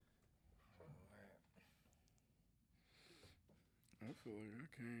feel like I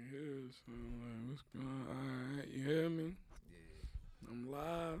can't hear, so like, what's going on? All right, you hear me? Yeah. I'm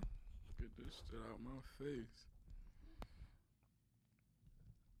live. Get this shit out my face.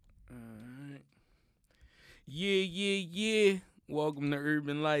 All right. Yeah. Welcome to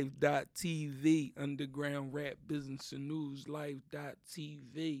UrbanLife.tv, Underground Rap Business and News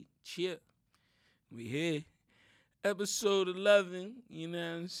Life.tv. Chip, we here. Episode 11, you know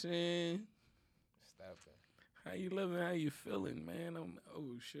what I'm saying? Stop that. How you living? How you feeling, man?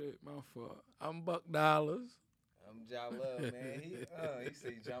 Oh shit, my fault. I'm Buck Dollars. I'm Ja Love, man. He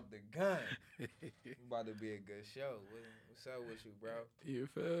said he jumped the gun. About to be a good show. What's up with you, bro? You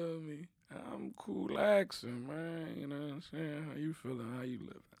feel me? I'm cool, relaxing, man. You know what I'm saying? How you feeling? How you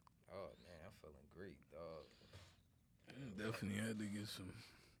living? Oh man, I'm feeling great, dog. Definitely had to get some.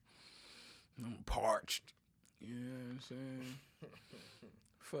 I'm parched. You know what I'm saying?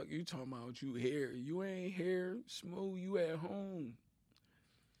 Fuck you talking about you here. You ain't here, smooth. You at home.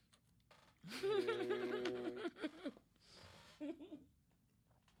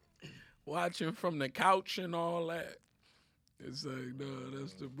 Watching from the couch and all that. It's like, no,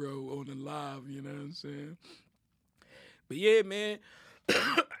 that's the bro on the live, you know what I'm saying? But yeah, man.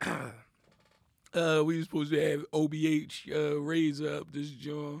 We was supposed to have OBH raise up this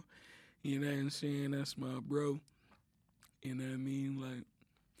joint. You know what I'm saying? That's my bro. You know what I mean? Like,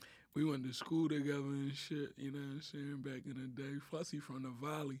 we went to school together and shit, you know what I'm saying, back in the day. Fussy from the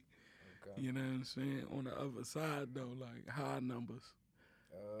Valley. Okay. You know what I'm saying? On the other side, though, like, high numbers.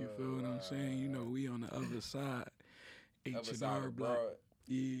 You feel what I'm saying? You know, we on the other side. Other side H&R of Block. Broad.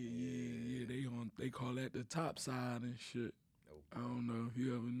 Yeah. They call that the top side and shit. Nope. I don't know if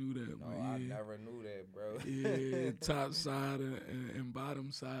you ever knew that, No, but I yeah. never knew that, bro. Yeah, top side and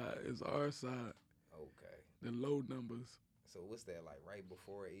bottom side is our side. Okay. The low numbers So what's that like? Right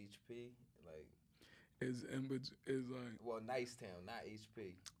before HP? Like, is like well, Nicetown, not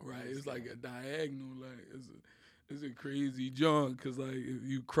HP. right. It's Nicetown. like a diagonal. Like it's a crazy jaunt because like if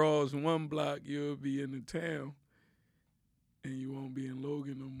you cross one block, you'll be in the town, and you won't be in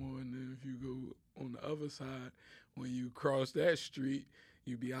Logan no more. And then if you go on the other side, when you cross that street,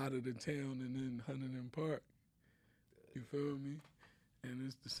 you be out of the town and in Huntington Park. You feel me? And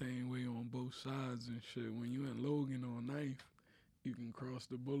it's the same way on both sides and shit. When you in Logan on 9th, you can cross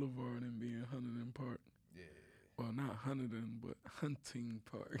the boulevard and be in Huntington Park. Yeah. Well, not Huntington, but Hunting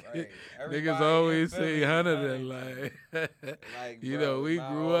Park. Right. Niggas Everybody always in say Philly, Huntington, Huntington. like, you bro, know, we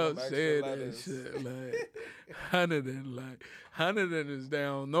not grew all up them extra saying that letters. shit. Like, Huntington, like, Huntington is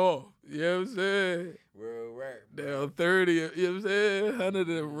down north. You know what I'm saying? Real rap, bro. Down 30, you know what I'm saying?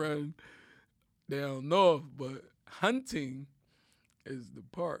 Huntington run down north, but Hunting is the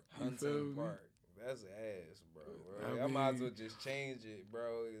park. You feel Hunting me? Park. That's ass, bro. I I might as well mean- just change it,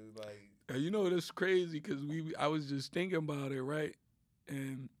 bro. It's like, You know that's crazy because I was just thinking about it, right?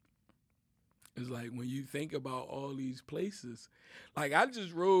 And it's like when you think about all these places, like I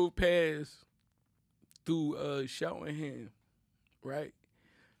just rode past through Cheltenham, right?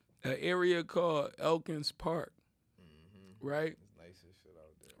 An area called Elkins Park, right? it's nice as shit out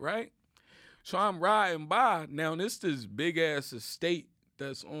there. Right? So I'm riding by. Now this big ass estate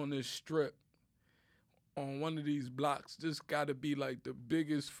that's on this strip on one of these blocks. This gotta be like the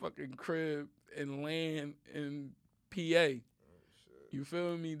biggest fucking crib and land in PA. You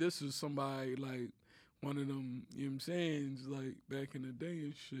feel me? This is somebody like one of them, you know what I'm saying, it's like back in the day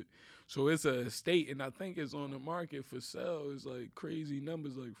and shit. So it's a estate and I think it's on the market for sale. It's like crazy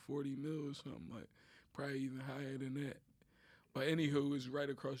numbers, like 40 mil or something, like probably even higher than that. But anywho, it's right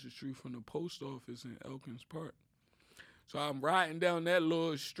across the street from the post office in Elkins Park. So I'm riding down that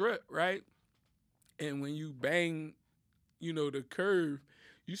little strip, right? And when you bang, you know, the curve,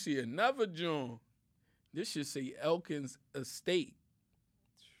 you see another joint. This should say Elkins Estate.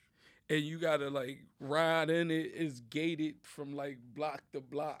 And you gotta like ride in it. It's gated from like block to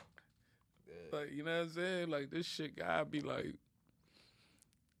block. Yeah. Like, you know what I'm saying? Like this shit gotta be like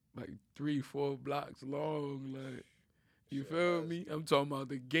 3-4 blocks long. Like, you Sure feel does. me? I'm talking about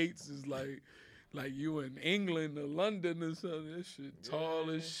the gates is like you in England or London or something. This shit tall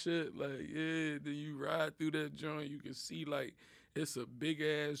as shit. Like, yeah, then you ride through that joint, you can see like it's a big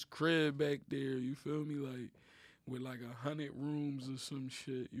ass crib back there. You feel me? Like with like 100 rooms or some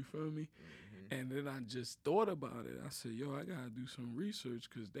shit. You feel me? And then I just thought about it. I said, yo, I gotta do some research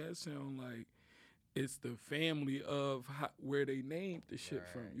because that sound like it's the family of where they named the shit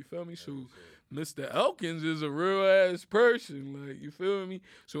from. You feel me? So Mr. Elkins is a real ass person. Like, you feel me?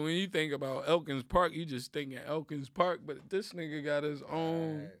 So when you think about Elkins Park, you just think of Elkins Park, but this nigga got his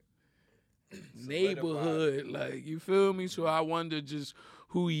own neighborhood. Like, you feel me? So I wonder just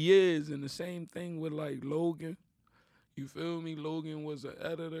who he is. And the same thing with like Logan. You feel me? Logan was an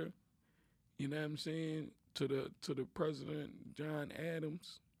editor. You know what I'm saying? To the president, John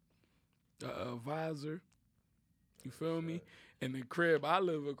Adams, advisor. You feel me? And the crib I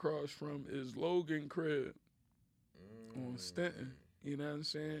live across from is Logan crib on Stenton. You know what I'm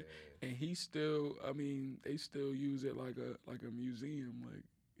saying? And he still, I mean, they still use it like a museum. Like,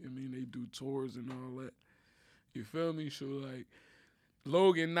 I mean, they do tours and all that. You feel me? So like,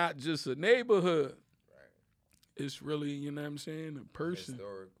 Logan not just a neighborhood. Right. It's really, you know what I'm saying, a person.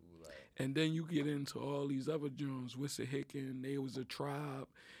 Historical, like. And then you get into all these other joints. Wissahickon, they was a tribe.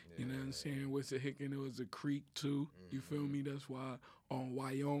 You know what I'm saying? Wissahickon, it was a creek too. You feel me? That's why on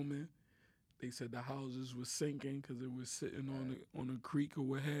Wyoming, they said the houses was sinking because it was sitting on a creek or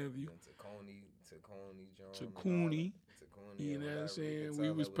what have you. Tacony, you know what I'm saying? We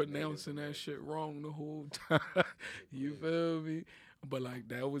was pronouncing that shit wrong the whole time. You feel me? But like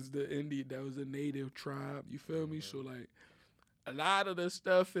that was a native tribe. You feel me? So like a lot of the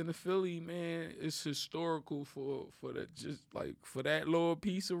stuff in the Philly, man, it's historical for that little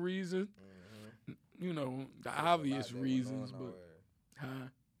piece of reason. You know, the obvious reasons, but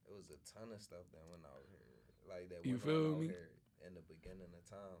it was a ton of stuff that went out here. Like that you went feel out me? Here in the beginning of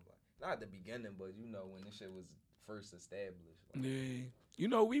time. Like not the beginning, but you know, when this shit was first established. Like, yeah. You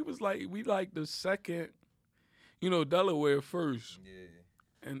know, we like the second, you know, Delaware first.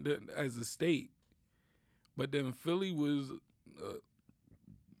 Yeah. And then as a state. But then Philly was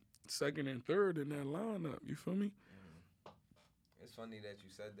second and third in that lineup. You feel me? It's funny that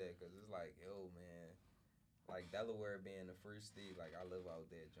you said that because it's like, yo, man, like Delaware being the first state, like I live out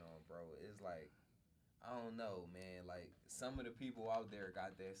there, John, bro. It's like, I don't know, man. Like some of the people out there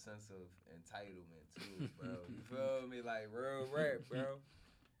got that sense of entitlement too, bro. You feel me? Like real rap, bro.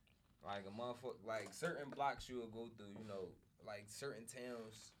 Like a motherfucker, like certain blocks you will go through, you know, like certain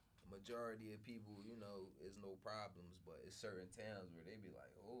towns. Majority of people, you know, is no problems, but it's certain towns where they be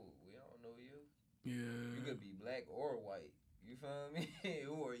like, oh, we don't know you. Yeah. You could be black or white. You feel me?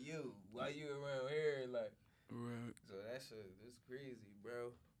 Who are you? Why you around here? Like, right. So that shit is crazy,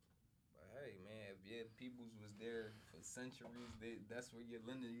 bro. But hey, man, if your peoples was there for centuries, that's where your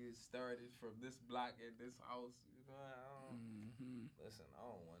lineage started from this block at this house. You know, listen, I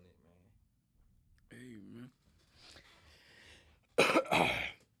don't want it, man. Hey, man.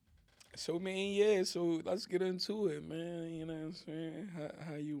 So man, yeah. So let's get into it, man. You know what I'm saying?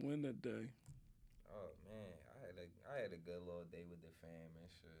 How you win that day? Oh man, I had a good little day with the fam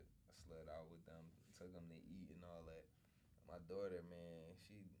and shit. I slid out with them, took them to eat and all that. My daughter, man,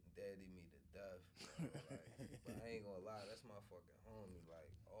 she daddy me to death. Like, but I ain't gonna lie, that's my fucking homie.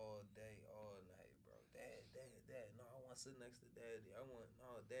 Like all day, all night, bro. Dad. No, I want to sit next to daddy.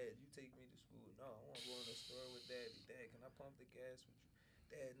 Dad, you take me to school. No, I want to go in the store with daddy. Dad, can I pump the gas with you?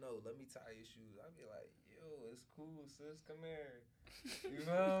 Dad, no, let me tie your shoes. I'd be like, yo, it's cool, sis, come here. You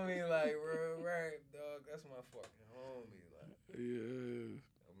feel me? Like, real rap, dog. That's my fucking homie. Like, yeah.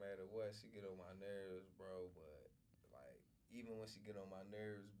 No matter what, she get on my nerves, bro. But, like, even when she get on my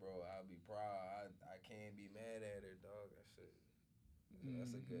nerves, bro, I'll be proud. I can't be mad at her, dog. That shit.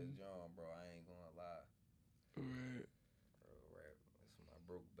 That's a good job, bro. I ain't gonna lie. Right. Real rap. That's my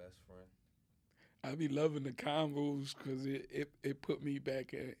broke best friend. I be loving the convos because it put me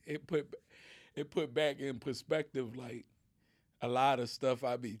back in it put back in perspective like a lot of stuff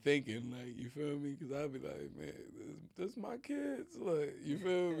I be thinking, like, you feel me? Because I be like, man, this my kids, like, you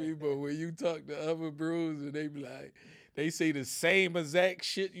feel me? But when you talk to other bros and they be like, they say the same exact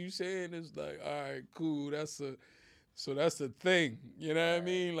shit you saying, it's like, all right, cool, that's a thing, you know what I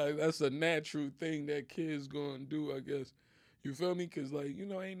mean? Like that's a natural thing that kids gonna do, I guess. You feel me? Because, like, you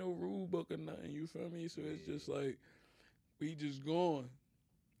know, ain't no rule book or nothing. You feel me? So it's just like we just going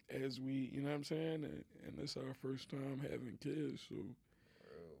as we, you know what I'm saying? And it's our first time having kids. So,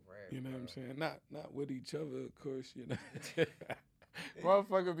 you know what I'm saying? Not with each other, of course, you know.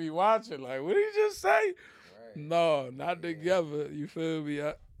 Motherfucker be watching like, what did he just say? Right. No, not together. You feel me?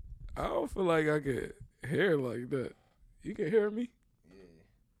 I don't feel like I could hear like that. You can hear me? Yeah.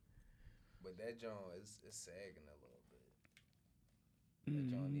 But that joint is sagging a little bit. That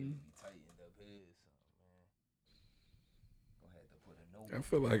joint need to be tightened up here, so man. Gonna have to put a note. I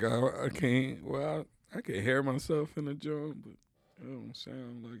feel like I can't. Well, I can hear myself in the joint, but it don't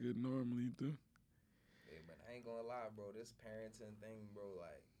sound like it normally do. Yeah, but I ain't gonna lie, bro. This parenting thing, bro,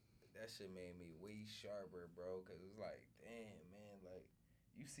 like that shit made me way sharper, bro. Cause it's like, damn, man, like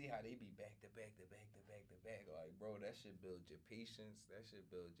you see how they be back to back. Like, bro, that shit build your patience. That shit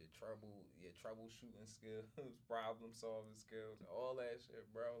build your troubleshooting skills, problem solving skills, all that shit,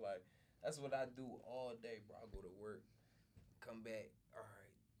 bro. Like, that's what I do all day, bro. I go to work, come back, all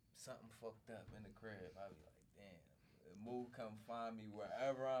right, something fucked up in the crib. I be like, damn, Moo come find me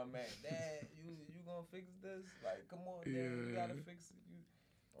wherever I'm at. Dad, you gonna fix this? Like, come on, Dad, you gotta fix it. You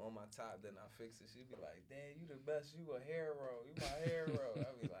on my top, then I fix it. She be like, Dad, you the best. You a hero. You my hero.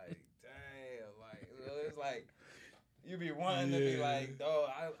 I be like, damn. Like, it's like, you be wanting to be like, dog,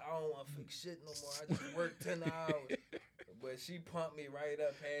 I don't want to fix shit no more. I just work 10 hours. But she pumped me right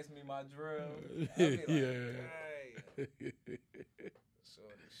up, passed me my drill. I be like, dang.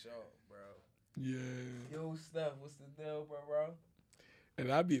 Shorty short, bro. Yeah. Yo, Steph, what's the deal, bro?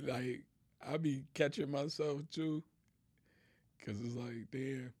 And I be catching myself too. Cause it's like,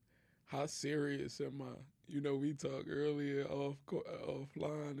 damn, how serious am I? You know, we talked earlier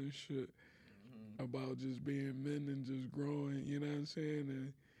offline and shit about just being men and just growing. You know what I'm saying?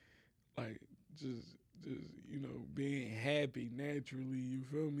 And like just you know being happy naturally. You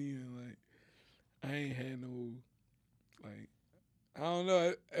feel me? And like I ain't had no like I don't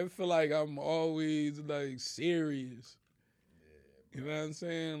know. I feel like I'm always like serious. You know what I'm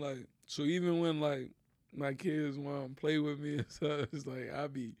saying? Like so even when like my kids want to play with me and stuff, it's like I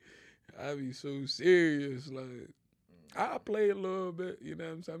be so serious. Like I play a little bit, you know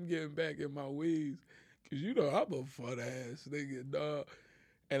what I'm saying? I'm getting back in my ways. Cause you know I'm a fun ass nigga, dog.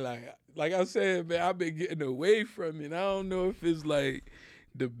 And like I said, man, I've been getting away from it. And I don't know if it's like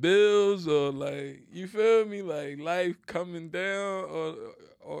the bills or like you feel me, like life coming down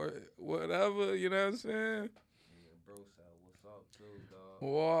or whatever, you know what I'm saying? Yeah, bro, what's up too, dog?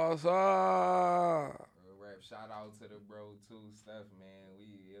 What's up? Shout out to the bro too, Steph, man.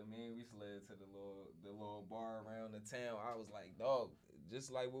 We slid to the little bar around the town. I was like, dog,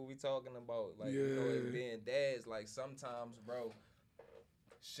 just like what we talking about, like you know, it being dads. Like sometimes, bro,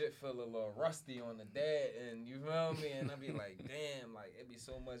 shit feel a little rusty on the dad, and you feel me. And I be like, damn, like it be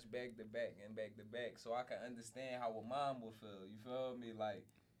so much back to back. So I can understand how a mom will feel. You feel me? Like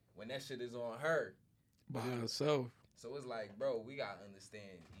when that shit is on her by herself. So it's like, bro, we gotta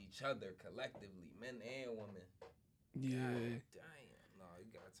understand each other collectively, men and women. Yeah. God, damn. No,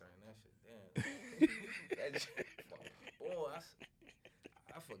 you gotta turn that shit down. That shit, boy,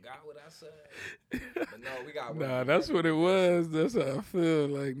 I forgot what I said. But no, we got. Nah, that's what it was. That's how I feel.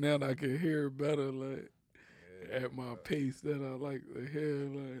 Like now I can hear better. Like at my pace that I like to hear.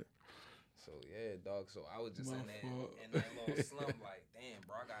 Like. So yeah, dog. So I was just in that little slump. Like, damn,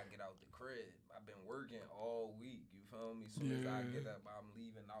 bro, I gotta get out the crib. I've been working all week. You feel me? Soon as I get up, I'm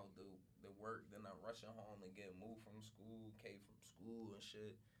leaving out the work. Then I'm rushing home to get moved from school, from school and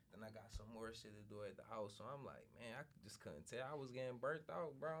shit. Then I got some more shit to do at the house. So I'm like, man, I just couldn't tell. I was getting burnt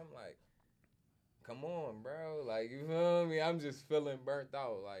out, bro. I'm like, come on, bro. Like, you feel me? I'm just feeling burnt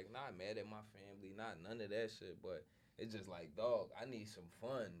out. Like, not mad at my family, not none of that shit, but it's just like, dog, I need some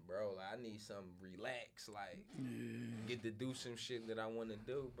fun, bro. Like, I need some relax. Like, get to do some shit that I want to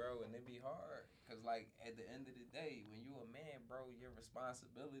do, bro. And it be hard. Because, like, at the end of the day, when you a man, bro, your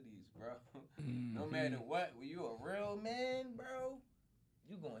responsibilities, bro. No matter what, when you a real man, bro,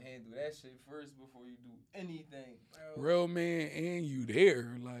 you gonna handle that shit first before you do anything, bro. Real man and you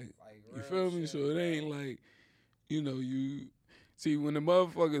there. Like you feel me? So it ain't like, you know, you... See, when the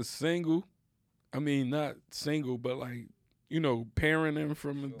motherfucker's single... I mean, not single, but like, you know, parenting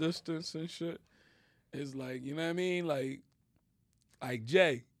from a distance and shit. It's like, you know what I mean? Like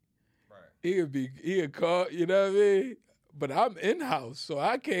Jay. Right. He'd call, you know what I mean? But I'm in-house, so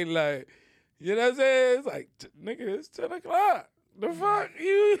I can't like, you know what I'm saying? It's like, nigga, it's 10 o'clock. The fuck?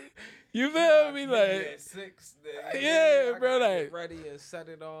 You feel me? Like, at 6, yeah, bro, like, get ready and set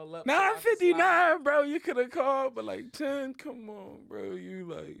it all up. 9:59, bro. You could have called, but like 10, come on, bro. You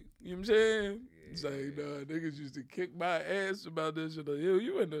like, you know what I'm saying? It's like, nah, niggas used to kick my ass about this shit. Like, yo,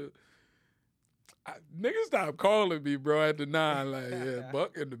 you in the... niggas stop calling me, bro, at the 9. Like, yeah,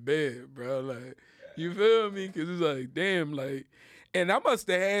 Buck in the bed, bro. Like, you feel me? Because it's like, damn, like... And I must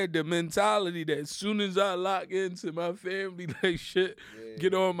have had the mentality that as soon as I lock into my family, like, shit,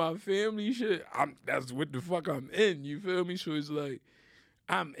 get on my family shit, that's what the fuck I'm in, you feel me? So it's like,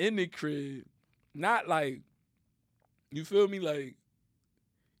 I'm in the crib. Not like... You feel me? Like,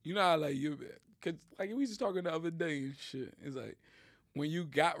 you know how, like, you... Cause like we was talking the other day and shit. It's like when you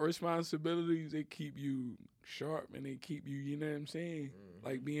got responsibilities, they keep you sharp and they keep you, you know what I'm saying?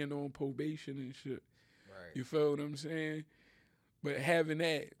 Like being on probation and shit. Right. You feel what I'm saying? But having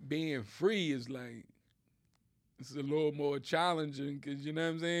that, being free is like, it's a little more challenging because, you know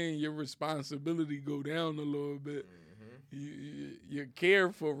what I'm saying? Your responsibility go down a little bit. Your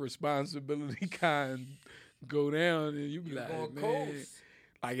care for responsibility kind go down and you be like, man.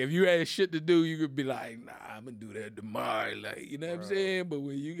 Like, if you had shit to do, you could be like, nah, I'm going to do that tomorrow. Like, you know what I'm saying? But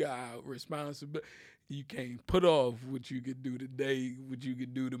when you got responsibility, you can't put off what you could do today, what you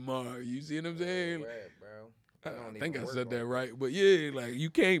could do tomorrow. You see what I'm saying? Right, bro. I don't think even I work said that like right. But yeah, like you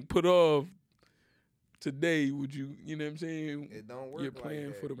can't put off today. Would you? You know what I'm saying? It don't work You're like playing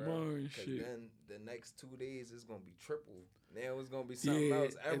that, for bro. tomorrow and Cause shit. then the next 2 days is gonna be triple. Now it's gonna be something Yeah,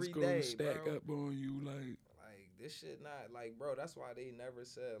 else every it's gonna day, stack bro. up on you. Like Like this shit not like, bro. That's why they never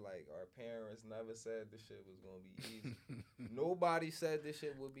said, like, our parents never said this shit was gonna be easy. Nobody said this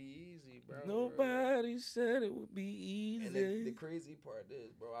shit would be easy, bro. nobody said it would be easy. And the crazy part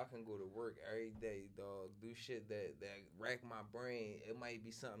is, bro, I can go to work every day, dog, do shit that rack my brain. It might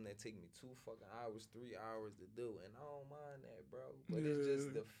be something that take me 2 fucking hours, 3 hours to do, and I don't mind that, bro. But it's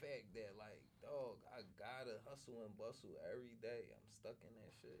just the fact that, like, dog, I gotta hustle and bustle every day. I'm stuck in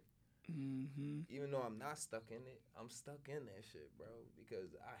that shit. Mm-hmm. Even though I'm not stuck in it, I'm stuck in that shit, bro.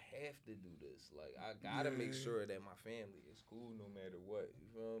 Because I have to do this. Like, I gotta make sure that my family is cool no matter what. You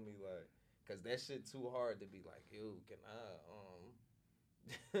feel me? Like, cause that shit too hard to be like, yo,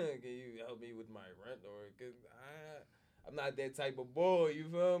 can you help me with my rent, or cause I'm not that type of boy. You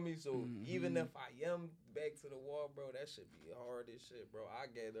feel me? So even if I am back to the wall, bro, that should be hard as shit, bro. I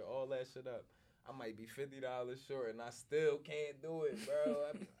gather all that shit up. I might be $50 short, and I still can't do it, bro.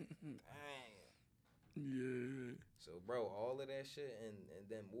 I be like, dang. Yeah. So, bro, all of that shit, and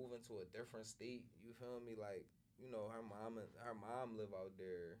then moving to a different state, you feel me? Like, you know, her mom live out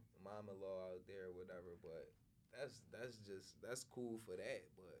there, mom-in-law out there, whatever. But that's cool for that,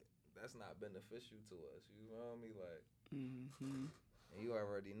 but that's not beneficial to us. You feel me? Like, and you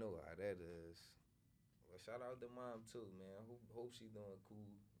already know how that is. Well, shout out to mom too, man. Hope she doing cool.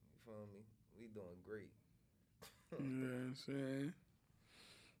 You feel me? We doing great. You know what I'm saying?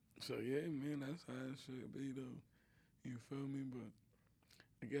 So yeah, man, that's how it should be though. You feel me? But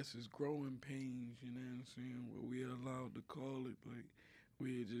I guess it's growing pains, you know what I'm saying? What we allowed to call it, like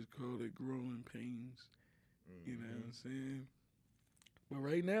we just call it growing pains. You know what I'm saying? But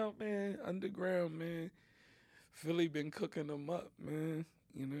right now, man, underground, man, Philly been cooking them up, man.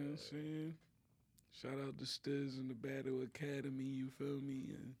 You know what I'm saying? Shout out to Stiz and the Battle Academy, you feel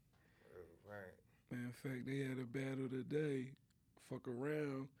me? And Right. matter of fact, they had a battle today. Fuck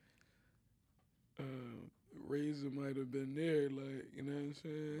around. Razor might have been there, like, you know what I'm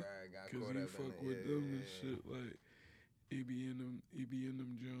saying? Right, got Cause caught he up fuck in with them and shit, like, he be in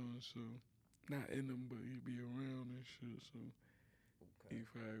them Jones, so, not in them, but he be around and shit, so, he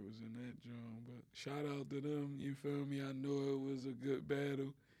probably was in that Jones, but shout out to them, you feel me? I know it was a good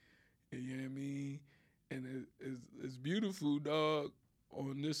battle, you know what I mean? And it's beautiful, dog,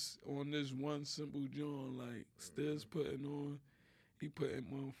 on this one simple John, like, Stiz he putting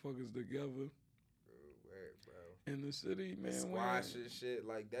motherfuckers together. In the city, man. Squash and shit,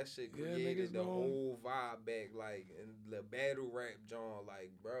 like that shit created the whole vibe back, like, and the battle rap John,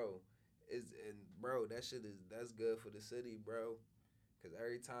 like, bro, that's good for the city, bro. Cause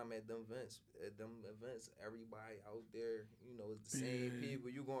every time at them events, everybody out there, you know, it's the same people.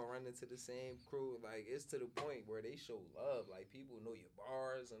 You gonna run into the same crew. Like, it's to the point where they show love. Like, people know your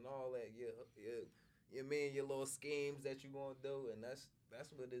bars and all that. You mean your little schemes that you gonna do, and that's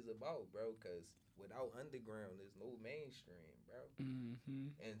what it's about, bro. Cause without underground, there's no mainstream, bro.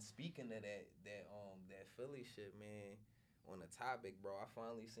 And speaking of that Philly shit, man. On the topic, bro, I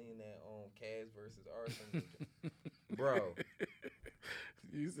finally seen that Cavs versus Arsenal, bro.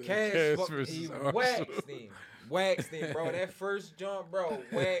 Cavs versus Arsenal. Waxed him, bro. That first jump, bro,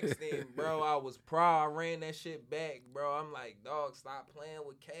 waxed him, bro. I was proud. I ran that shit back, bro. I'm like, dog, stop playing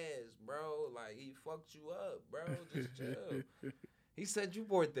with Cavs, bro. Like, he fucked you up, bro. Just chill. He said you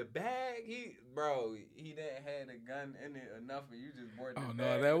bought the bag. He didn't have a gun in it enough, and you just bought the bag.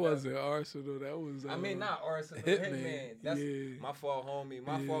 Oh no, that wasn't Arsenal. That was not Arsenal. Hitman. That's my fault, homie.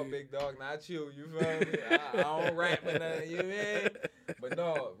 My fault, big dog. Not you. You feel me? I don't rap with nothing. You mean? But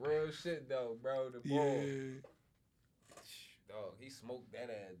no, real shit though, bro. The ball. Dog, he smoked that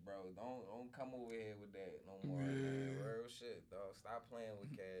ass, bro. Don't come over here with that no more, man. Real shit, dog. Stop playing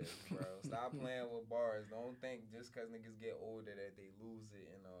with Cavs, bro. Stop playing with bars. Don't think just because niggas get older that they lose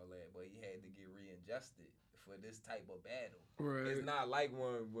it and all that. But he had to get readjusted for this type of battle. Right. It's not like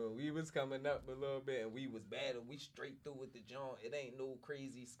when we was coming up a little bit and we was battle. We straight through with the joint. It ain't no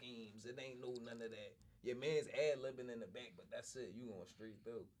crazy schemes. It ain't no none of that. Your man's ad-libbing in the back, but that's it. You going straight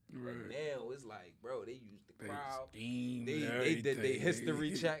through. Right. But now it's like, bro, they used the crowd. They did their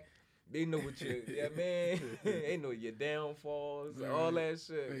history check. They know what man. They know your downfalls, right. All that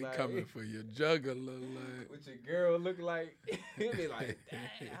shit. They like, coming for your juggler, like. What your girl look like. You be like,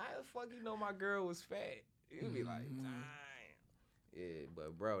 dang, how the fuck you know my girl was fat? You be like, dang. Yeah,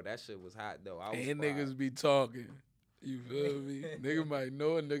 but bro, that shit was hot though. Niggas be talking. You feel me? Nigga might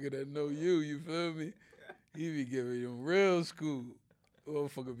know a nigga that know you feel me? He be giving you real school.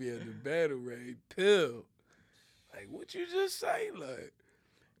 Motherfucker be at the battle rate, pill. like, what you just say? Like,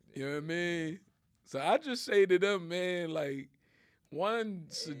 you know what I mean? So I just say to them, man, like, one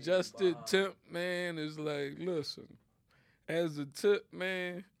suggested tip, man, is like, listen, as a tip,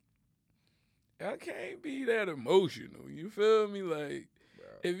 man, I can't be that emotional. You feel me? Like, bro.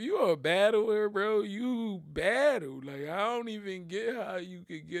 if you're a battler, bro, you battle. Like, I don't even get how you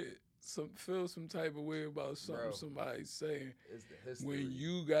could feel some type of way about something Bro. somebody's saying It's the history. when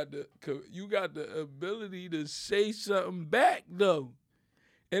you got the ability to say something back though.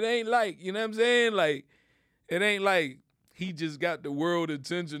 It ain't like, you know what I'm saying? Like, it ain't like he just got the world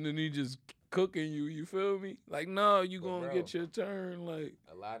attention and he just cooking you. You feel me? Like, no, you But gonna bro, get your turn. Like,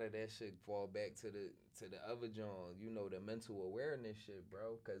 a lot of that shit fall back to the other John, you know, the mental awareness shit,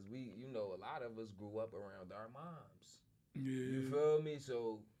 bro. Cause we, you know, a lot of us grew up around our moms. yeah. You feel me?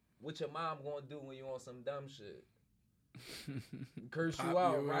 So what your mom gonna do when you on some dumb shit? Curse Pop you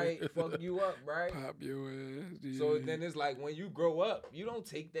out, your right? ass. Fuck you up, right? Pop your ass. Yeah. So then it's like when you grow up, you don't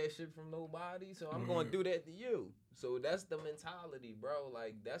take that shit from nobody. So I'm gonna do that to you. So that's the mentality, bro.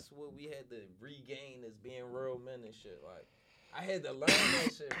 Like that's what we had to regain as being real men and shit. Like I had to learn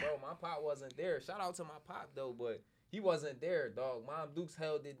that shit, bro. My pop wasn't there. Shout out to my pop though, but he wasn't there, dog. Mom Dukes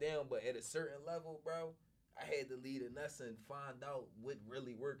held it down, but at a certain level, bro, I had to lead a lesson, find out what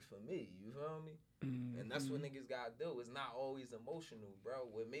really works for me. You feel me? Mm-hmm. And that's what niggas gotta do. It's not always emotional, bro.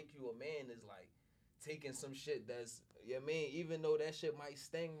 What make you a man is like taking some shit that's, you know what I mean? Even though that shit might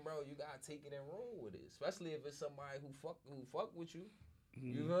sting, bro, you gotta take it and roll with it. Especially if it's somebody who fuck with you.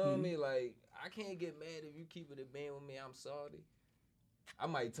 You feel me? Like, I can't get mad if you keep it a band with me. I'm sorry. I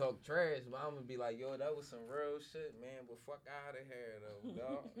might talk trash, but I'm gonna be like, yo, that was some real shit, man. But fuck out of here, though,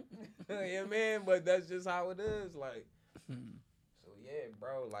 dog. You know what I mean? But that's just how it is. Like, so yeah,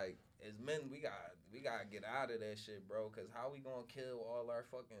 bro. Like, as men, we gotta get out of that shit, bro. Cause how we gonna kill all our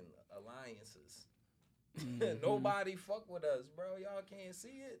fucking alliances? Nobody fuck with us, bro. Y'all can't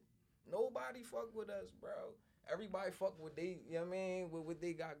see it. Nobody fuck with us, bro. Everybody fuck with they, you know what I mean? With what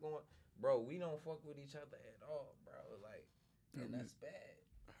they got going. Bro, we don't fuck with each other at all, bro. Like, and that's bad.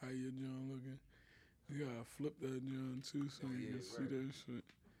 How your John looking? You gotta flip that John too so you can see that shit.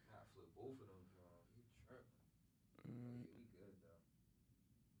 I flip both of them, bro. You tripping. Alright. We good, though.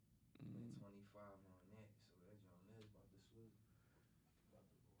 25 on that, so that John is about to switch. About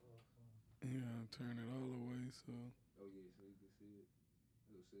to go off, huh? Yeah, turn it all the way so. Oh, yeah, so you can see it.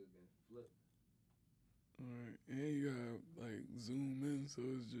 You'll see it getting flipped. Alright, and you gotta like zoom in so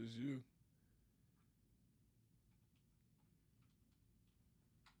it's just you.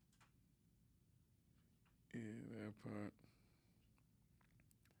 Yeah, that part.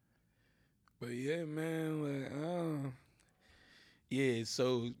 But yeah, man, like, yeah,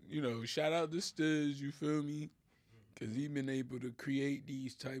 so, you know, shout out to Stiz, you feel me? Because he been able to create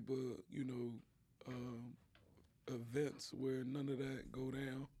these type of, you know, events where none of that go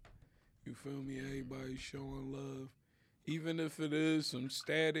down. You feel me? Everybody showing love. Even if it is some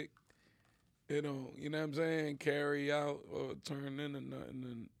static, it don't, you know what I'm saying, carry out or turn into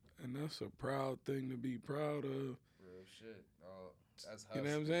nothing. And that's a proud thing to be proud of. Real shit. Oh, that's hustling. You know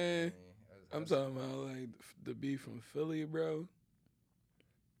what I'm saying? Man. I'm talking about like to be from Philly, bro.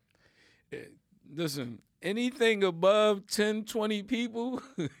 Yeah, listen, anything above 10, 20 people,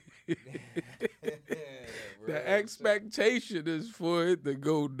 the expectation is for it to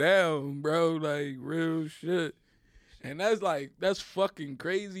go down, bro. Like real shit. And that's fucking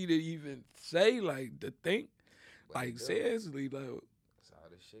crazy to even say, like to think. But like seriously, like that's how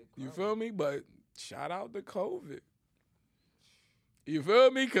this shit you feel me? But shout out to COVID. You feel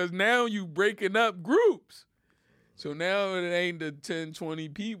me? Because now you breaking up groups. So now it ain't the 10, 20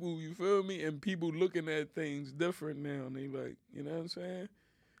 people, you feel me? And people looking at things different now. And they like, you know what I'm saying?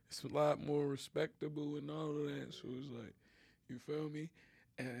 It's a lot more respectable and all of that. So it's like, you feel me?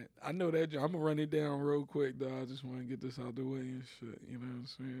 And I know that, I'm going to run it down real quick, though. I just want to get this out the way and shit. You know what I'm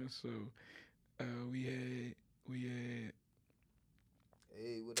saying? So we had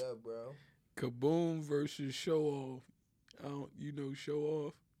Hey, what up, bro? Kaboom versus Show Off. You know Show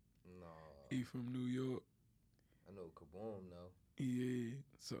Off? No. He from New York. I know Kaboom, though. Yeah,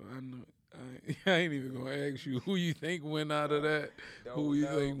 so I know. I ain't even gonna ask you who you think went out of that, who you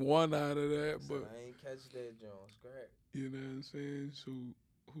think won out of that, so but I ain't catch that, John. Scrap. you know what I'm saying. So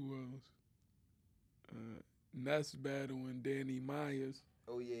who else? Ness battling Danny Myers.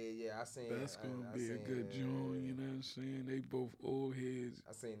 Oh yeah, I seen. That's gonna I be seen, a good joint. You know what I'm saying. They both old heads.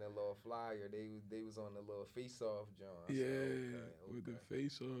 I seen the little flyer. They was on the little face off, John. Yeah, okay. with the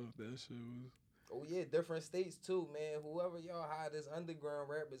face off. That shit was. Oh yeah, different states too, man. Whoever y'all hottest underground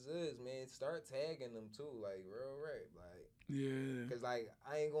rappers is, man, start tagging them too, like real rap, like yeah. Cause like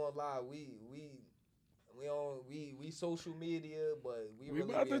I ain't gonna lie, we we social media, but we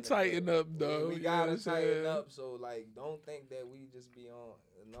really about be to in the tighten field. up, though. We You know what gotta I'm tighten saying? up. So like, don't think that we just be on.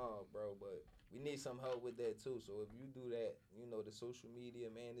 No, bro. But we need some help with that too. So if you do that, you know, the social media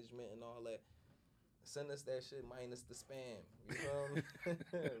management and all that, send us that shit minus the spam. You feel me,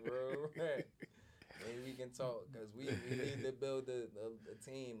 bro? Right. Maybe we can talk because we need to build a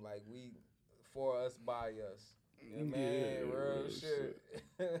team like we for us by us. Yeah, man, real shit.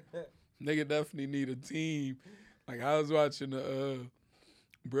 Nigga definitely need a team. Like I was watching the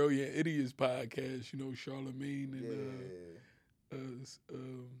Brilliant Idiots podcast. You know, Charlemagne and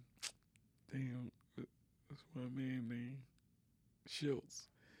damn, what's my man name? Schultz.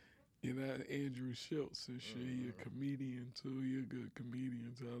 You know, Andrew Schultz and shit. He a comedian too. He a good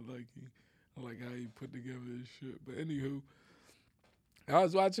comedian. So I like how he put together his shit. But anywho, I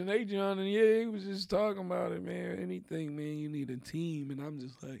was watching Adrian and he was just talking about it, man. Anything, man, you need a team. And I'm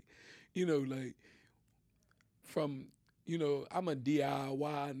just like, you know, like from, you know, I'm a DIY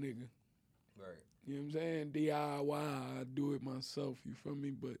nigga. Right. You know what I'm saying? DIY, I do it myself, you feel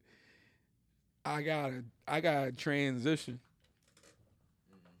me? But I gotta transition.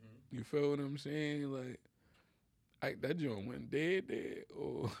 You feel what I'm saying? Like that joint went dead,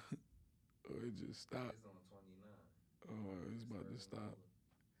 or it just stopped. It's on 29. Oh, it's about to stop.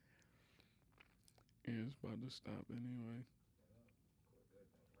 Yeah, it's about to stop anyway.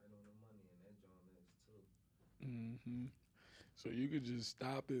 Right on the money, and that joint is too. So you could just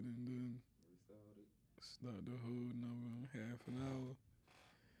stop it and then Restart it. start the whole another half an hour.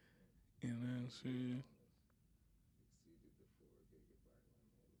 You know what I'm saying? Exceeded the 4 gigabyte limit. It was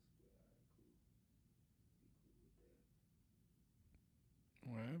split. Alright, cool. Be cool with that.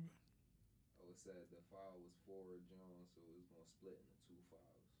 What happened? Oh, it said the file was 4 John, so it's gonna split into 2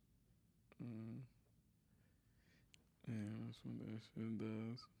 files. Yeah, that's what that shit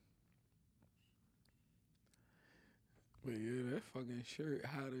does. But yeah, that fucking shirt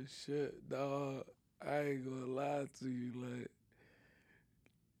hot as shit, dog. I ain't gonna lie to you, like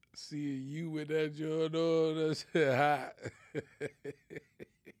seeing you with that joint on, that shit hot.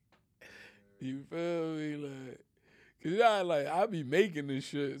 You feel me, like? Cause I be making this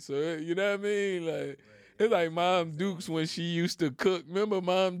shit, so you know what I mean, like. It's like Mom Dukes when she used to cook. Remember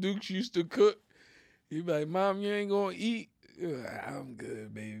Mom Dukes used to cook? You be like, Mom, you ain't gonna eat? You're like, I'm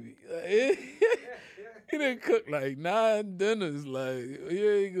good, baby. He done cook like 9 dinners. Like,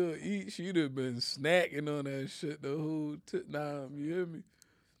 you ain't gonna eat. She'd have been snacking on that shit the whole time. You hear me?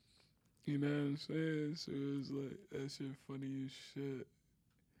 You know what I'm saying? So it's like, that shit funny as shit.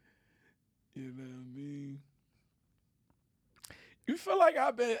 You know what I mean? You feel like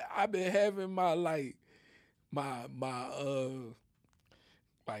I've been having my like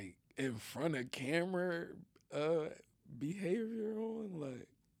in front of camera behavior on, like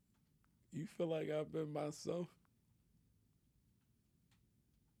you feel like I've been myself.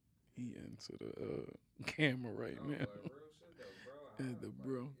 He into the camera right now. Like real shit though, bro. And the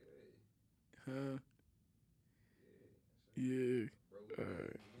bro. Yeah. Huh? Yeah. Bro,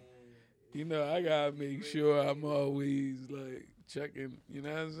 You know, I gotta make sure I'm always like checking, you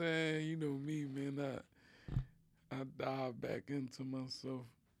know what I'm saying? You know me, man. I dive back into myself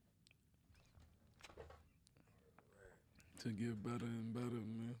to get better and better,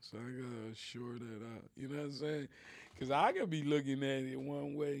 man. So I gotta assure that out. You know what I'm saying? Because I could be looking at it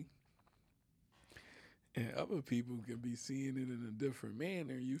one way, and other people could be seeing it in a different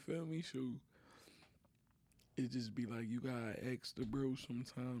manner. You feel me? So it just be like you gotta ask the bro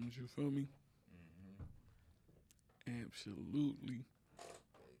sometimes. You feel me? Absolutely.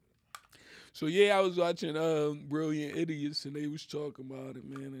 So yeah, I was watching Brilliant Idiots, and they was talking about it,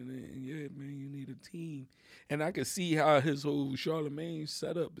 man. And yeah, man, you need a team, and I could see how his whole Charlemagne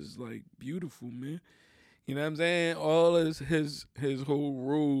setup is like beautiful, man. You know what I'm saying? All his whole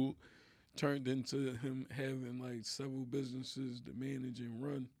role turned into him having like several businesses to manage and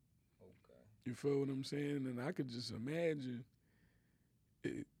run. Okay. You feel what I'm saying? And I could just imagine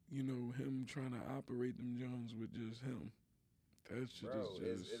it, you know, him trying to operate them Jones with just him. That shit bro, is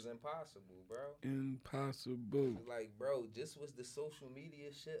just it's impossible, bro. impossible. Like, bro, just with the social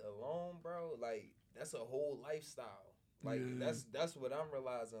media shit alone, bro, like that's a whole lifestyle. Like that's what I'm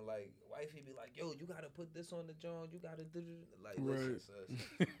realizing. Like, wifey be like, yo, you gotta put this on the John. You gotta do like listen,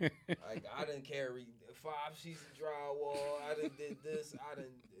 sis. Like I done carry 5 sheets of drywall. I done did this. I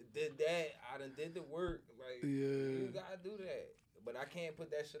done did that. I done did the work. Like you gotta do that. But I can't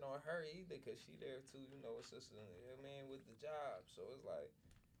put that shit on her either because she there too. You know, it's just with the job. So it's like,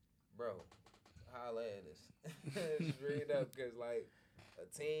 bro, holla at us straight up because like a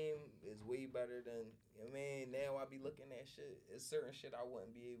team is way better than, you know what I mean? Now I be looking at shit. It's certain shit I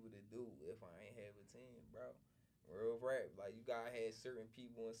wouldn't be able to do if I ain't have a team, bro. Real rap. Like, you gotta have certain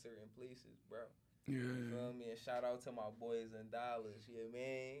people in certain places, bro. Yeah. You feel me? And shout out to my boys in Dallas, you know what I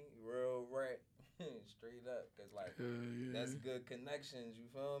mean? Real rap. Straight up. Because, like, that's good connections, you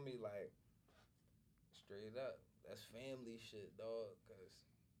feel me? Like, straight up. That's family shit, dog. Because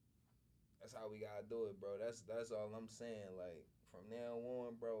that's how we gotta do it, bro. That's all I'm saying. Like, from now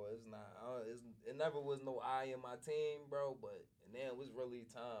on, bro, it's not. It never was no I in my team, bro. But now it's really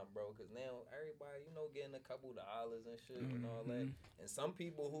time, bro. Cause now everybody, getting a couple dollars and shit and all that. And some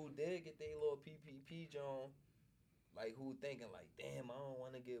people who did get their little PPP John, like who thinking like, damn, I don't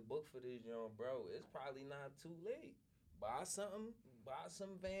want to get booked for this John, bro. It's probably not too late. Buy something. Buy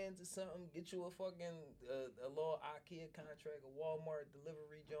some vans or something. Get you a fucking a little IKEA contract, a Walmart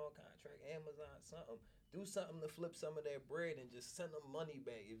delivery John contract, Amazon, something. Do something to flip some of that bread and just send them money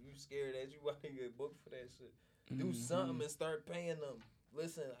back if you scared that you want to get booked for that shit. Do something and start paying them.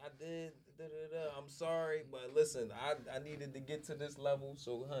 Listen, I did, I'm sorry, but listen, I needed to get to this level,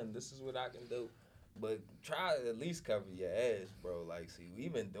 so, this is what I can do. But try to at least cover your ass, bro. Like, see,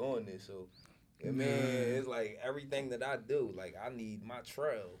 we've been doing this, so, man, it's like everything that I do, like, I need my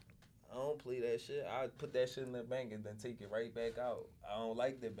trail. I don't play that shit. I put that shit in the bank and then take it right back out. I don't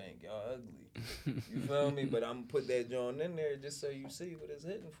like the bank. Y'all ugly. You feel me? But I'm going to put that joint in there just so you see what it's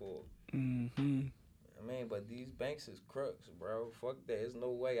hitting for. Mm-hmm. I mean, but these banks is crooks, bro. Fuck that. There's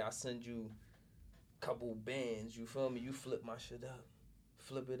no way I send you a couple bands. You feel me? You flip my shit up.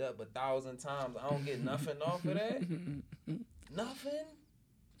 Flip it up 1,000 times. I don't get nothing off of that. Nothing?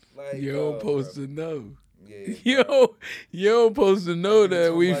 Like, you don't supposed to know. Yeah, you don't supposed to know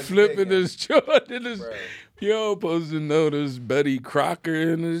that we flipping this joint. You don't supposed to know there's Betty Crocker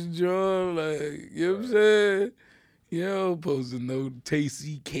in this joint. Like, you know what I'm saying? You don't supposed to know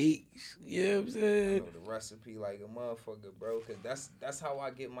Tasty Cakes. You know what I'm saying? I know the recipe like a motherfucker, bro. Because that's how I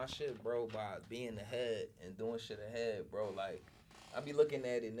get my shit, bro, by being ahead and doing shit ahead, bro. Like, I be looking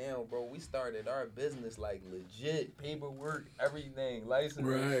at it now, bro. We started our business, like, legit. Paperwork, everything. License,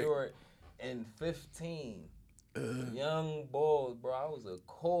 insurance. In 15, young boys, bro, I was a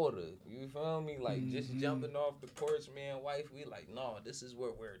quarter. You feel me? Like, just jumping off the porch, man, wife, we like, no, this is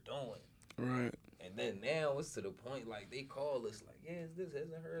what we're doing. Right. And then now it's to the point, like, they call us, like, yeah, is this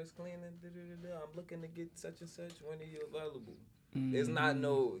Isn't Hers cleaning? I'm looking to get such and such. When are you available? There's not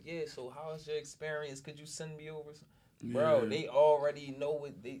no, so how's your experience? Could you send me over some? Bro, they already know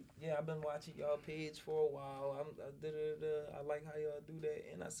what I've been watching y'all page for a while. I like how y'all do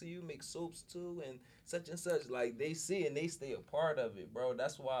that. And I see you make soaps too and such. Like, they see and they stay a part of it, bro.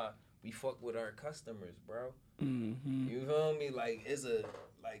 That's why we fuck with our customers, bro. Mm-hmm. You feel me? Like,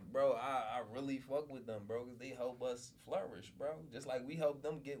 bro, I really fuck with them, bro, because they help us flourish, bro. Just like we help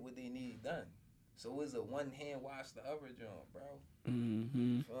them get what they need done. So it's a one hand wash the other joint, bro.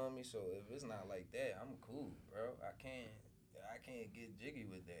 Mm-hmm. You feel me? So if it's not like that, I'm cool, bro. I can't get jiggy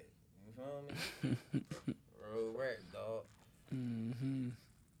with that. You feel me? Real rap, dog. Mm-hmm.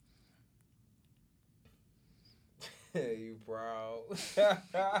 You proud?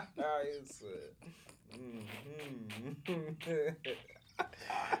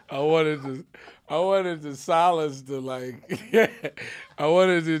 I wanted the silence to I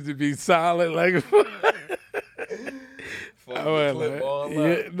wanted it to be silent like. No,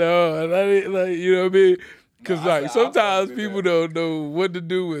 and I didn't like, you know what I mean? Because sometimes people don't know what to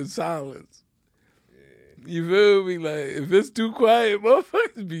do with silence. Yeah. You feel me? Like, if it's too quiet,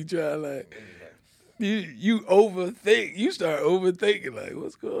 motherfuckers be trying you overthink. You start overthinking, like,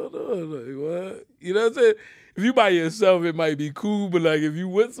 what's going on? Like, what? You know what I'm saying? If you by yourself, it might be cool, but like if you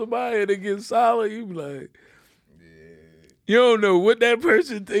with somebody and it gets silent, you be like, you don't know what that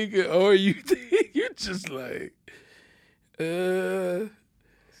person thinking, or you think you're just like,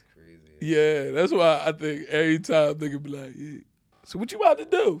 That's crazy. Yeah, that's why I think every time they could be like, so what you about to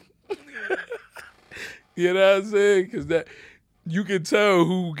do? You know what I'm saying? Because that you can tell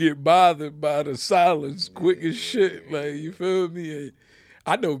who get bothered by the silence quick as shit. Like, you feel me? And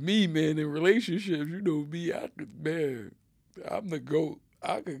I know me, man, in relationships, you know me, I'm the GOAT.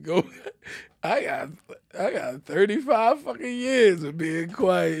 I could go. I got 35 fucking years of being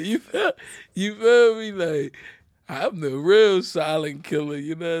quiet. You feel me? Like, I'm the real silent killer,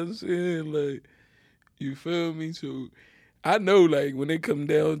 you know what I'm saying? Like, you feel me? So I know, like, when they come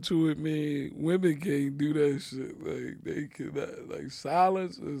down to it, man, women can't do that shit. Like, they cannot, like,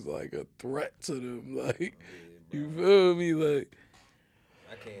 silence is like a threat to them. Like, you feel me? Like,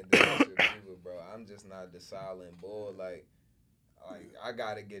 I can't do that shit either, bro. I'm just not the silent boy. Like I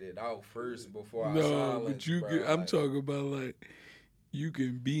gotta get it out first before I silence. No, but I'm talking about, like, you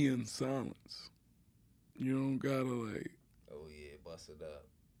can be in silence. You don't gotta like. Oh yeah, bust it up.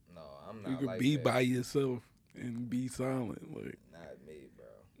 No, I'm You not can like be that. by yourself and be silent. Like, Not me, bro.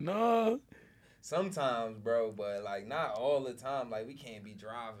 nah. Sometimes, bro, but like not all the time. Like we can't be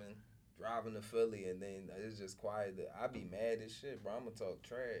driving to Philly and then it's just quiet. I be mad as shit, bro. I'm gonna talk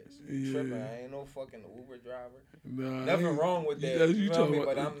trash. Yeah. Tripping. I ain't no fucking Uber driver. Nah, Nothing wrong with that. That's You feel talking me?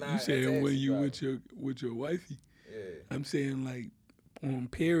 about, But I'm not. You a saying when taxi you driver. with your wifey. Yeah. I'm saying like on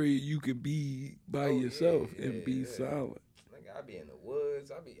period, you could be by Oh, yourself yeah, and be yeah. silent. Like I be in the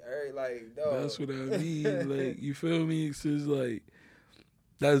woods. I be like dog. That's what I mean. Like, you feel me? It's just like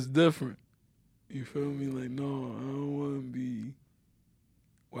that's different. You feel me? Like, no, I don't want to be.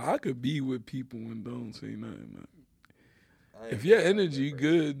 Well, I could be with people and don't say nothing. I ain't If your like energy that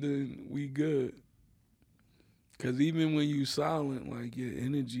person. good, then we good. Cause even when you silent, like your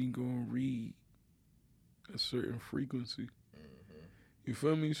energy gonna read a certain frequency. Mhm. You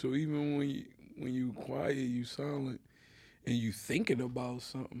feel me? So even when you quiet, you silent, and you thinking about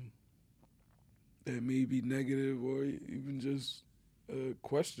something that may be negative or even just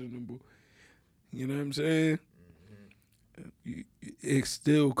questionable. You know what I'm saying? It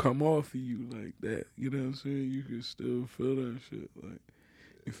still come off of you like that. You know what I'm saying? You can still feel that shit. Like,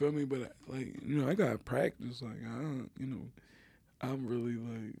 you feel me? But like, you know, I got practice. Like, I don't, you know, I'm really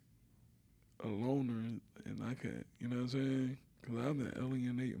like a loner, and I can't. You know what I'm saying? Because I've been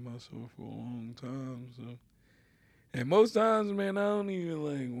alienating myself for a long time. So, and most times, man, I don't even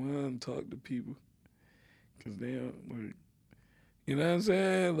like want to talk to people because they don't like. You know what I'm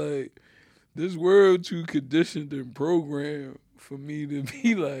saying? Like, this world too conditioned and programmed for me to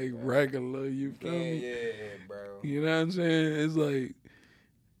be like regular. You feel me? Yeah, bro. You know what I'm saying? It's like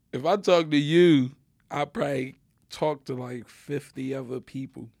if I talk to you, I probably talk to like 50 other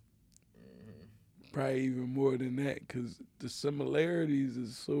people. Probably even more than that, because the similarities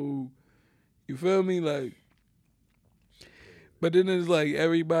is so. You feel me? Like, but then it's like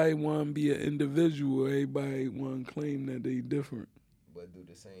everybody want to be an individual. Everybody want to claim that they different. But do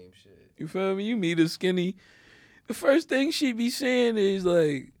the same shit. You feel me? You meet a skinny. The first thing she be saying is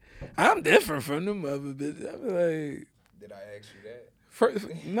like, "I'm different from them other bitches." I be like, Did I ask you that? first,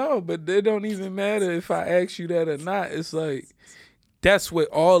 no, but it don't even matter if I ask you that or not. It's like that's what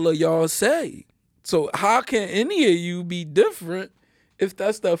all of y'all say. So how can any of you be different if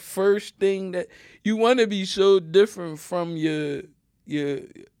that's the first thing that you want to be so different from your you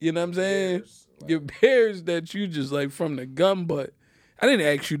know what I'm saying? Peers, like- Your peers that you just like from the gun butt. I didn't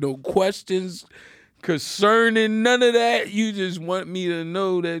ask you no questions concerning none of that. You just want me to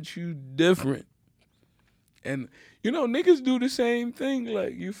know that you different. And you know, niggas do the same thing,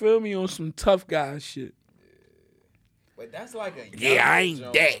 like, you feel me, on some tough guy shit. But that's like a Yeah, I younger ain't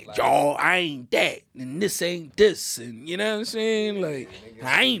joint, that, like, y'all. I ain't that. And this ain't this. And you know what I'm saying? Like, niggas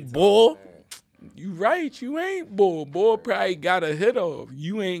I be ain't talking bull. that. You right, you ain't bull. Bull probably got a hit off.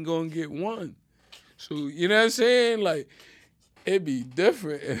 You ain't gonna get one. So, you know what I'm saying? Like, it be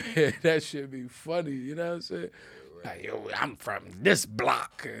different. That shit be funny. You know what I'm saying? Like, yo, I'm from this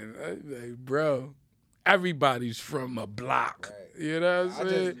block. And I be like, bro, everybody's from a block. Right. You know what I'm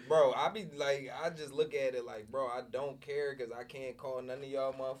saying? I just look at it like, bro, I don't care because I can't call none of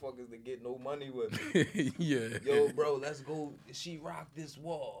y'all motherfuckers to get no money with me. Yeah. Yo, bro, let's go. She rocked this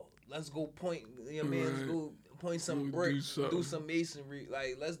wall. Let's go point. You know what I mean? Let's Right. go point some Go bricks. do Do something. some masonry.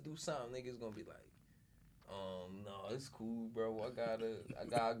 Like, let's do something. Niggas gonna be like, no, it's cool, bro. I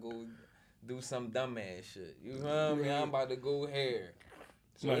gotta go do some dumbass shit. You know what I mean? I'm about to go here.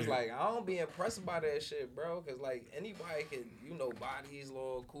 So it's Right. like, I don't be impressed by that shit, bro. Cause like anybody can, you know, buy these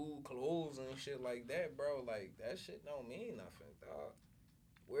little cool clothes and shit like that, bro. Like that shit don't mean nothing, dog.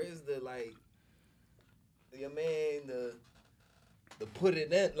 Where's the like, your man, the put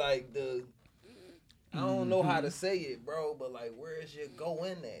it in, like the, I don't know how to say it, bro, but like, where's your go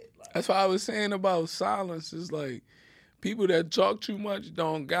in at? Like, That's what I was saying about silence. Is like people that talk too much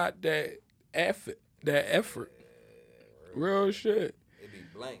don't got that effort. Real shit. it be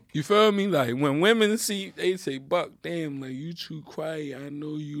blank. You feel me? Like when women see, they say, "Buck, damn, like you too quiet. I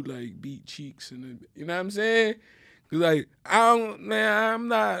know you like beat cheeks and you know what I'm saying." Cause like I've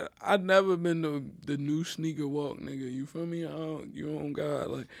never been the new sneaker walk nigga. You feel me? You don't got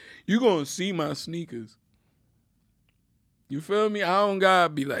like you gonna see my sneakers. You feel me? I don't gotta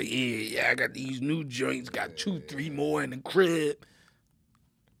be like, yeah, I got these new joints, got 2-3 more in the crib.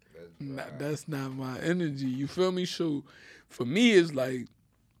 That's not my energy. You feel me? So for me, it's like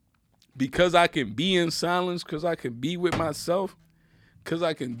because I can be in silence, because I can be with myself, because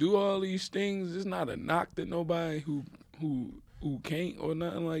I can do all these things. It's not a knock to nobody who can't or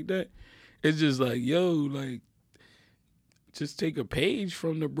nothing like that. It's just like, yo, like just take a page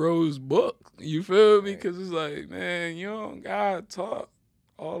from the bro's book. You feel me? Right. Because it's like, man, you don't gotta talk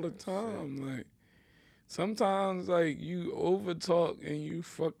all the time. Like, sometimes, like, you over talk and you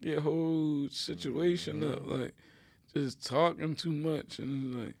fuck your whole situation up. Like, just talking too much. And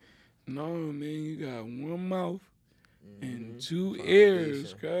it's like, no, man, you got one mouth and two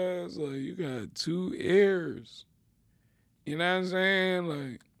ears, cuz. Like, you got two ears. You know what I'm saying?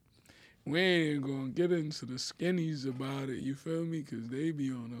 Like, we ain't gonna get into the skinnies about it, you feel me? Because they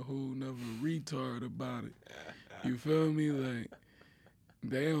be on a whole nother retard about it. You feel me? Like,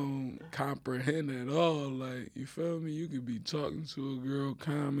 they don't comprehend at all. Like, you feel me? You could be talking to a girl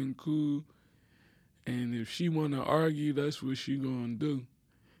calm and cool, and if she want to argue, that's what she gonna do.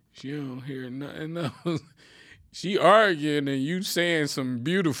 She don't hear nothing else. She arguing and you saying some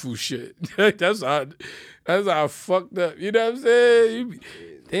beautiful shit. that's how fucked up. You know what I'm saying? You be,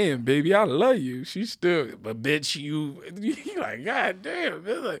 damn, baby, I love you. She still, but bitch, you like, God damn.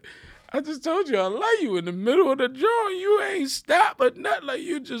 It's like, I just told you I love you in the middle of the joint. You ain't stopped or nothing. Like,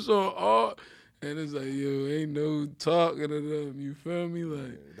 you just on all. And it's like, yo, ain't no talking to them. You feel me?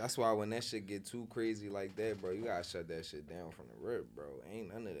 Like, that's why when that shit get too crazy like that, bro, you gotta shut that shit down from the rip, bro. Ain't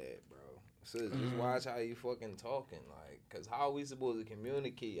none of that, bro. So just watch how you fucking talking, like, cause how we supposed to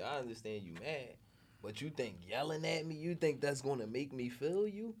communicate? I understand you mad, but you think yelling at me, you think that's gonna make me feel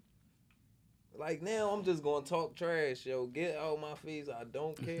you? Like, now I'm just gonna talk trash, yo. Get out my face. I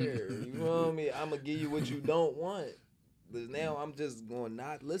don't care. You know me? I'm gonna give you what you don't want. Cause now I'm just gonna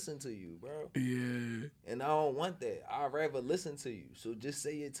not listen to you, bro. yeah. And I don't want that. I'd rather listen to you. So just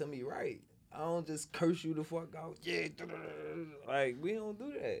say it to me right. I don't just curse you the fuck out. Yeah. Like, we don't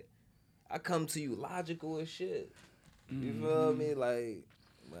do that. I come to you logical as shit. You feel me? Like,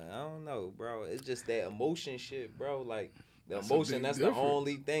 man, I don't know, bro. It's just that emotion shit, bro. Like, the emotion, that's the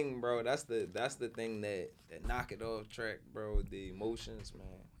only thing, bro. That's the thing that knock it off track, bro. The emotions, man.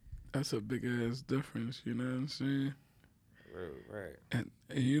 That's a big ass difference, you know what I'm saying? Right. And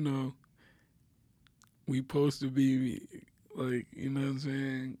you know, we supposed to be like, you know what I'm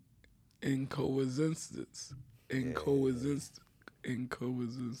saying, in coexistence.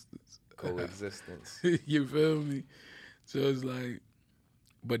 Coexistence. You feel me? So it's like,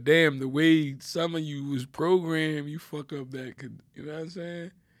 but damn, the way some of you was programmed, you fuck up that, you know what I'm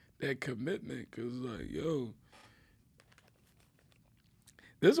saying? That commitment, cause like, yo,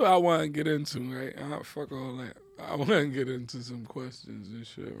 this is what I want to get into, right? Fuck all that. I want to get into some questions and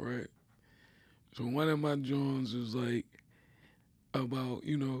shit, right? So one of my joints was like about,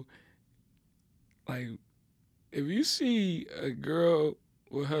 you know, like, if you see a girl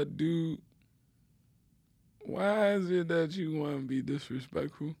with her dude, why is it that you want to be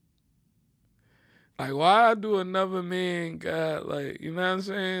disrespectful? Like, why do another man got, like, you know what I'm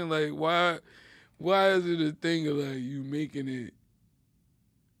saying? Like, why is it a thing of, like, you making it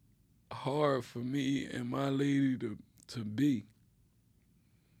hard for me and my lady to be?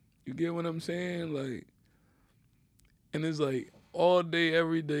 You get what I'm saying? Like, and it's like all day,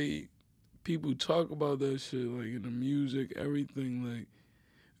 every day, people talk about that shit, like in the music, everything. Like,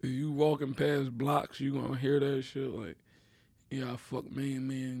 if you walking past blocks, you gonna hear that shit. Like, yeah, I fuck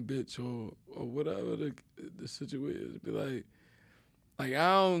man, bitch, or whatever the situation is. Be like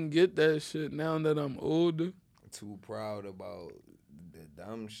I don't get that shit now that I'm older. Too proud about the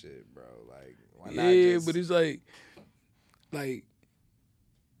dumb shit, bro. Like, why Yeah, not just... but it's like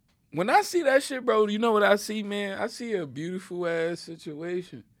when I see that shit, bro, you know what I see, man? I see a beautiful ass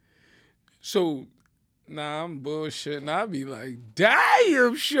situation. So, nah, I'm bullshitting. I be like,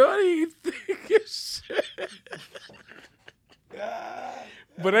 damn, shorty, you think it's shit.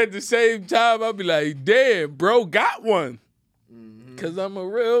 But at the same time, I be like, damn, bro, got one. Because I'm a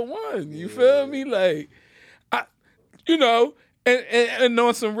real one. You feel me? Like, you know, and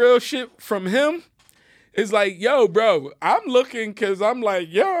on some real shit from him, it's like, yo, bro, I'm looking because I'm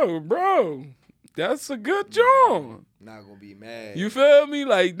like, yo, bro, that's a good job. Not gonna be mad. You feel me?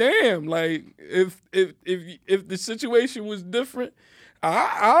 Like, damn, like if the situation was different,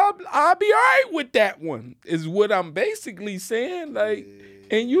 I'll be all right with that one. Is what I'm basically saying. Like,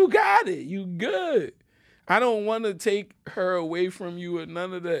 and you got it. You good. I don't want to take her away from you or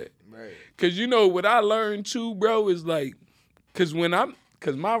none of that. Right. Cause you know what I learned too, bro, is like, cause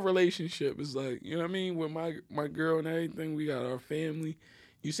my relationship is like, you know what I mean, with my girl and everything, we got our family.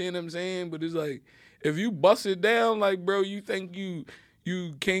 You see what I'm saying? But it's like, if you bust it down, like, bro, you think you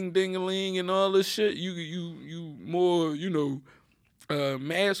king ding-a-ling and all this shit, you more, you know,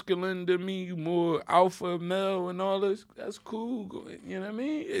 masculine than me, you more alpha male and all this, that's cool. You know what I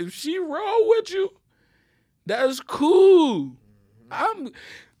mean? If she roll with you, that's cool.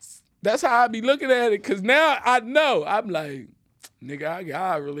 That's how I be looking at it. Cause now I know. I'm like, nigga, I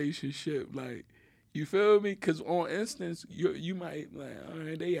got a relationship. Like, you feel me? Cause on instance, you might like, all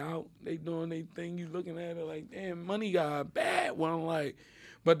right, they out, they doing their thing. You looking at it like, damn, money got a bad one. Like,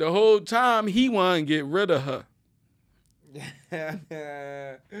 but the whole time he want to get rid of her.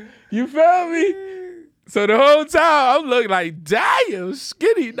 You feel me? So the whole time I'm looking like, damn,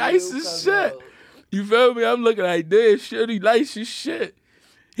 skinny, nice as shit. You feel me? I'm looking like, damn, shitty, nice as shit.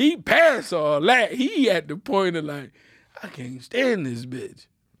 He passed all that. He at the point of like, I can't stand this bitch.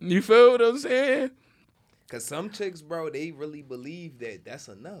 You feel what I'm saying? Cause some chicks, bro, they really believe that that's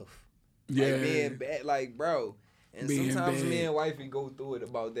enough. Yeah. Like being bad, like, bro. And Being sometimes bad. me and wifey go through it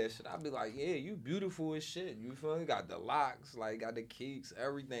about that shit. I be like, yeah, you beautiful as shit. You feel me? Got the locks, like, got the kicks,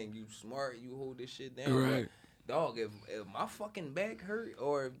 everything. You smart. You hold this shit down. Right. But, dog, if my fucking back hurt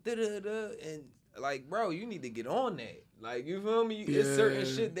or da-da-da, and, like, bro, you need to get on that. Like, you feel me? Yeah. It's certain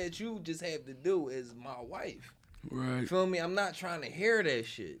shit that you just have to do as my wife. Right. You feel me? I'm not trying to hear that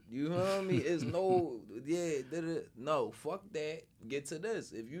shit. You feel me? It's no, no, fuck that. Get to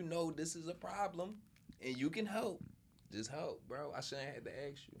this. If you know this is a problem and you can help, just help, bro. I shouldn't have to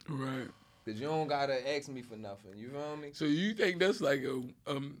ask you. Right. Cause you don't gotta ask me for nothing. You feel me? So you think that's like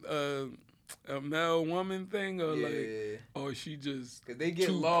a male woman thing, or Yeah. like, or she just Cause they get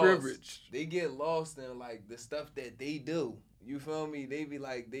too lost. privileged? They get lost in like the stuff that they do. You feel me? They be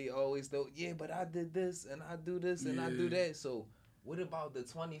like, they always know, yeah, but I did this and I do this and I do Yeah. that. So what about the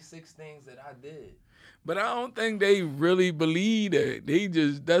 26 things that I did? But I don't think they really believe that. They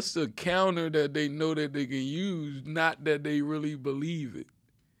just, that's the counter that they know that they can use, not that they really believe it.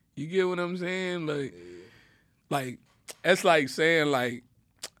 You get what I'm saying? Like that's like saying like,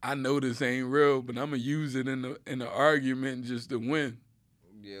 I know this ain't real, but I'm gonna use it in the argument just to win.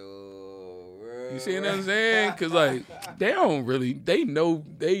 Yo, You see what I'm saying? Cause like they don't really, they know,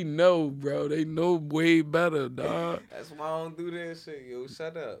 bro. They know way better, dog. That's why I don't do that shit. Yo,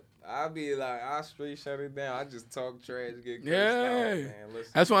 shut up. I be like, I straight shut it down. I just talk trash, get cursed out, man.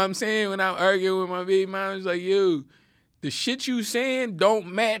 Listen. That's what I'm saying when I'm arguing with my baby mom. It's like, yo, the shit you saying don't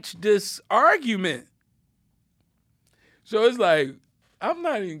match this argument. So it's like, I'm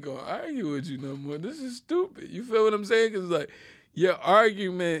not even gonna argue with you no more. This is stupid. You feel what I'm saying? Cause like, your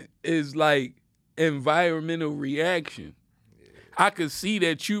argument is like environmental reaction. Yeah. I could see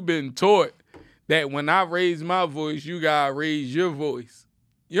that you've been taught that when I raise my voice, you gotta raise your voice.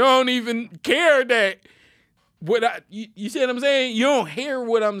 You don't even care that you see what I'm saying? You don't hear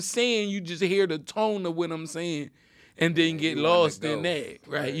what I'm saying. You just hear the tone of what I'm saying and then get lost in that,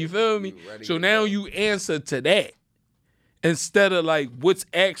 right? You feel me? So now you answer to that instead of like what's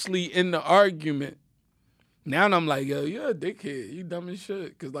actually in the argument. Now I'm like, yo, you're a dickhead. You dumb as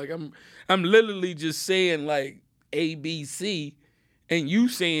shit. Cause like I'm literally just saying like A, B, C, and you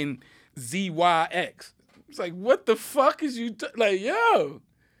saying Z, Y, X. It's like, what the fuck is you like, yo?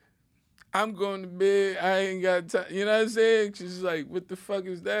 I'm going to bed. I ain't got time. You know what I'm saying? She's like, what the fuck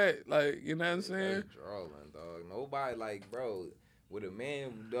is that? Like, you know what I'm saying? That's drawing, dog. Nobody like, bro. With a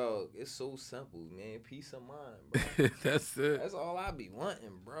man, dog, it's so simple, man. Peace of mind, bro. That's it. That's all I be wanting,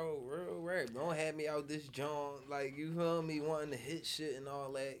 bro. Real rap. Don't have me out this joint, like, you feel me, wanting to hit shit and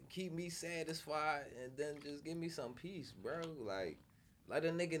all that. Keep me satisfied and then just give me some peace, bro. Like, let a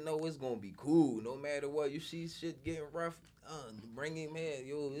nigga know it's gonna be cool. No matter what, you see shit getting rough, bring him in.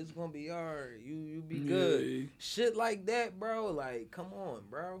 Yo, it's gonna be alright. You be good. Yeah. Shit like that, bro. Like, come on,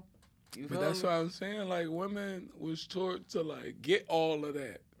 bro. You But feel that's me? what I'm saying. Like, women was taught to, like, get all of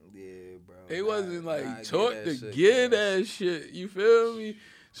that. Yeah, bro. They wasn't, like, Nah, taught to shit, get bro. that shit. You feel me?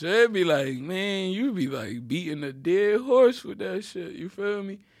 So it'd be like, man, you be, like, beating a dead horse with that shit. You feel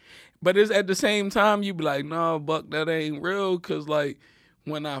me? But it's at the same time, you be like, nah, Buck, that ain't real. Because, like,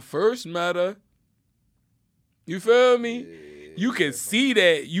 when I first met her, you feel me? Yeah, You can see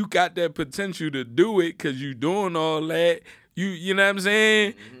that you got that potential to do it because you doing all that. You know what I'm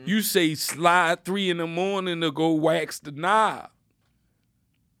saying? Mm-hmm. You say slide 3 a.m. to go wax the knob.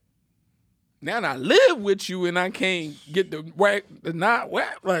 Now I live with you and I can't get the knob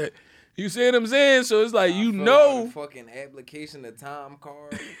wax. Like, you see what I'm saying? So it's like, you know. The fucking application, the time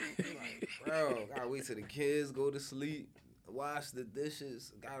card. Like, bro, gotta wait till the kids go to sleep. Wash the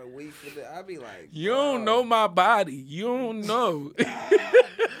dishes. Gotta wait for the. I be like, You don't know my body. You don't know.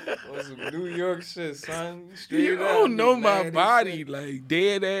 On some New York shit, son. You Straight don't up, know be my mad as body. shit. Like,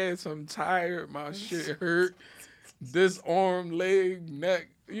 dead ass, I'm tired. My shit hurt. This arm, leg, neck.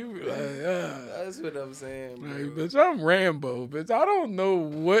 You be like, That's what I'm saying, bro. Like, bitch, I'm Rambo. Bitch, I don't know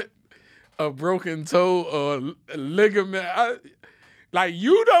what a broken toe or a ligament. Like,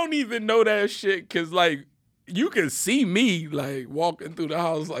 you don't even know that shit because, like, you can see me like walking through the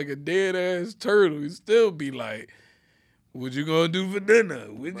house like a dead ass turtle. You still be like, "What you gonna do for dinner?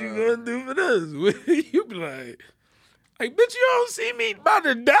 What you gonna do for this?" You be like, bitch, you don't see me about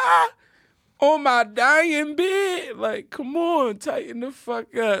to die on my dying bed. Like, come on, tighten the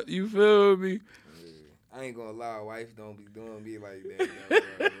fuck up. You feel me? I ain't gonna lie, wife don't be doing me like that,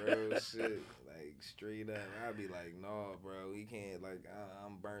 though, bro. Real shit. Like, straight up. I be like, no, bro, we can't. Like,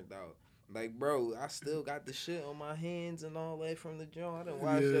 I'm burnt out. Like, bro, I still got the shit on my hands and all that from the joint. I done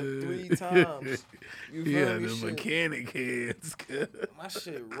washed up 3 times. You feel me? The shit. Mechanic hands. My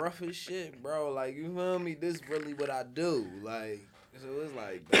shit rough as shit, bro. Like, you feel me? This really what I do. Like, so it's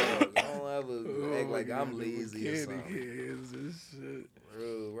like, dog, I don't ever act like I'm lazy or something. Hands and shit.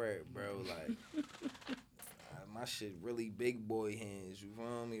 Real right, bro. Like, my shit really big boy hands. You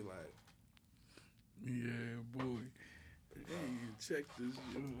feel me? Like, yeah, boy. Hey, check this.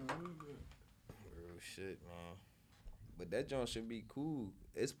 Real shit, man. But that joint should be cool.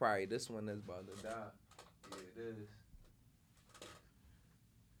 It's probably this one that's about to die. Yeah, it is.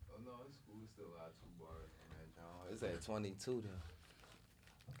 Oh no, it's cool. It's still got 2 bars in that joint. It's at 22 though.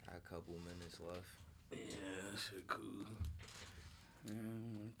 Got a couple minutes left. Yeah, that shit cool. Yeah,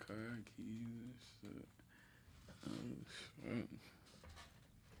 my car keys and shit. Oh, shit.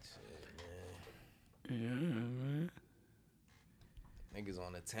 Shit, man. Yeah, man. Niggas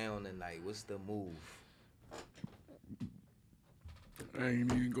on the town tonight. What's the move? I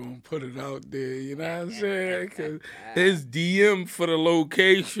ain't even gonna put it out there, you know what I'm saying? Cause it's DM for the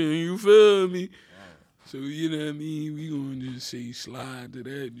location, you feel me? So, you know what I mean? We gonna just say slide to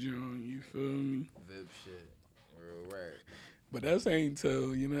that joint, you feel me? VIP shit. Real right. But that's ain't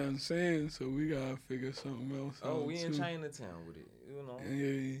till, you know what I'm saying? So we gotta figure something else out. Oh, we in too. Chinatown with it, you know?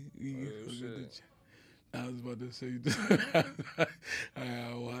 Yeah, we Oh, shit. I was about to say, I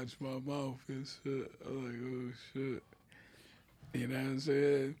gotta watch my mouth and shit. I was like, oh shit. You know what I'm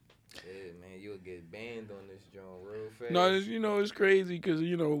saying? Yeah, man, you'll get banned on this joint real fast. No, it's, you know, it's crazy because,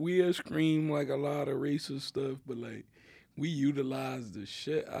 you know, we scream like a lot of racist stuff, but like we utilize the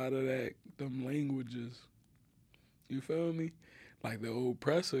shit out of them languages. You feel me? Like the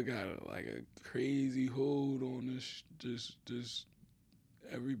oppressor got like a crazy hold on this, just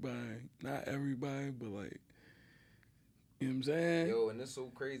everybody. Not everybody, but like, you know what I'm saying? Yo, and it's so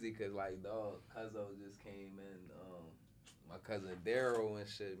crazy because, like, dog, Cuzzo just came in, my cousin Daryl and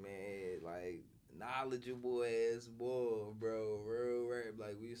shit, man, like, knowledgeable ass boy, bro, real rap.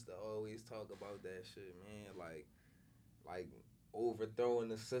 Like, we used to always talk about that shit, man, like overthrowing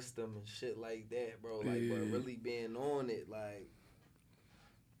the system and shit like that, bro. Like, Yeah. but really being on it, like,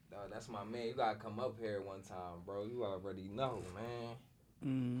 dog, that's my man. You gotta come up here one time, bro. You already know, man.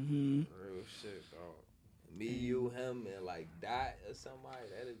 Mm-hmm. Real shit, dog. Me, you, him, and like Dot or somebody,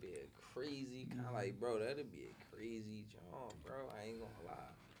 that'd be a crazy kind of like, bro, that'd be a crazy job, bro. I ain't gonna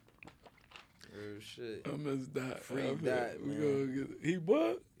lie. Real shit. I miss that. Free Dot, We man. gonna get, he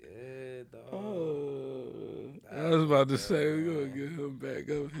what? Yeah, dog. Oh, Dot, I was about to yeah, say we man. gonna get him back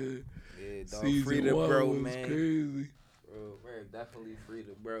up here. Yeah, dog. Season Free the 1 bro, was man. crazy. Real rap, definitely free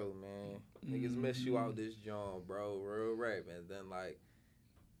the bro, man. Niggas miss you out this job, bro. Real rap, and then like.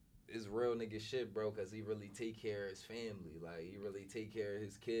 It's real nigga shit, bro, because he really take care of his family. Like, he really take care of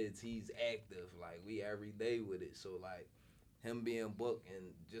his kids. He's active. Like, we every day with it. So, like, him being booked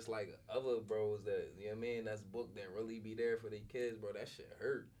and just like other bros that, you know what I mean, that's booked that really be there for their kids, bro, that shit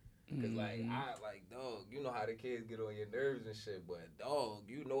hurt. Because, like, dog, you know how the kids get on your nerves and shit, but, dog,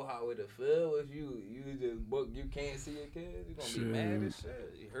 you know how it'll feel if you just book, you can't see your kids. You gonna be mad as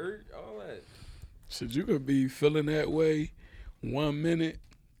shit. You hurt, all that. Shit, you could be feeling that way 1 minute,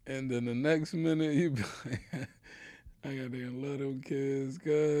 and then the next minute you be like, I gotta love them kids, cuz,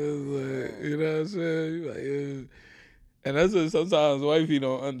 like, you know what I'm saying? You like, yeah. And that's what sometimes wifey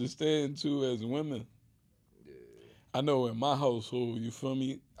don't understand, too, as women. Yeah. I know in my household, you feel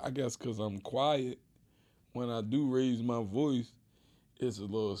me? I guess because I'm quiet, when I do raise my voice, it's a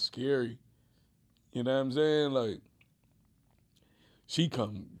little scary. You know what I'm saying? Like, she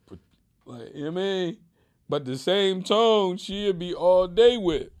come, like, you know what I mean? But the same tone she'll be all day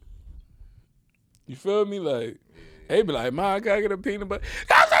with. You feel me? Like, they be like, Ma, I gotta get a peanut butter.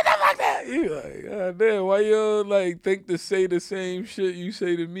 Don't say that like that. You like, God damn, why you don't, like, think to say the same shit you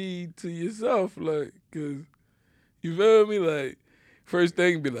say to me to yourself? Like, cause, you feel me? Like, first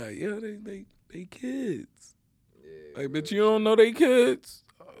thing be like, yo, they kids. Yeah, Like, but you don't know they kids?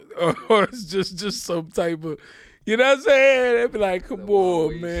 Or it's just some type of, you know what I'm saying? They be like, come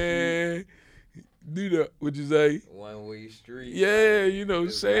on, man. Do that, what you say? One-way street. Yeah, you know,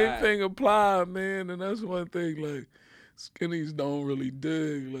 It's same right. thing apply, man. And that's one thing, like, skinnies don't really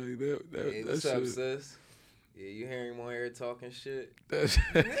dig like that. Hey, That what's up, shit. sis? Yeah, you hear him on here talking shit. That's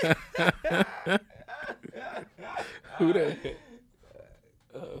who that?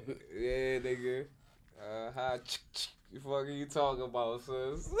 Yeah, nigga. How the fuck are you talking about,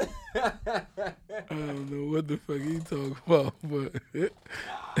 sis? I don't know what the fuck he talking about, but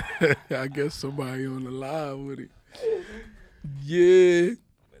I guess somebody on the line with it. Yeah,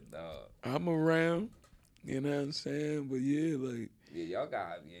 But dog, I'm around. You know what I'm saying? But yeah, like, yeah, y'all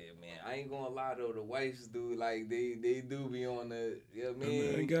got, yeah, man. I ain't gonna lie though, the wives do like they do be on the, you know what I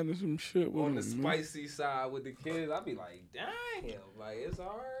mean? I got into some shit with On the him, man. spicy side with the kids. I be like, damn, like it's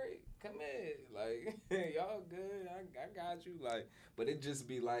alright. Come in, like y'all good. I got you, like. But it just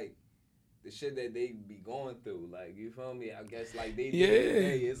be like the shit that they be going through, like you feel me? I guess like they Yeah.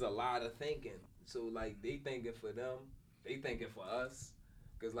 day is a lot of thinking. So like they thinking for them, they thinking for us.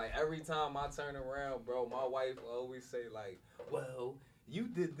 Cause like every time I turn around, bro, my wife always say like, well, you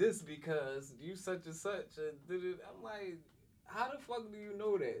did this because you such and such, and I'm like, how the fuck do you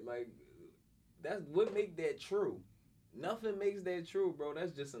know that? Like, that's what make that true. Nothing makes that true, bro.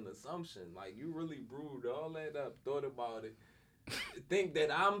 That's just an assumption. Like, you really brewed all that up, thought about it, think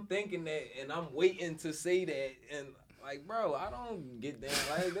that I'm thinking that, and I'm waiting to say that, and like, bro, I don't get that.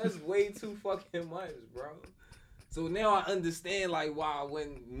 Like, that's way too fucking much, bro. So now I understand, like, why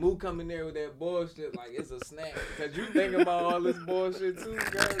when Moo come in there with that bullshit, like, it's a snack. Because you think about all this bullshit, too,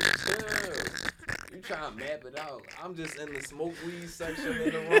 girl. Chill. You trying to map it out. I'm just in the smoke weed section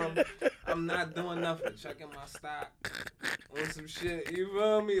in the room. I'm not doing nothing. Checking my stock on some shit. You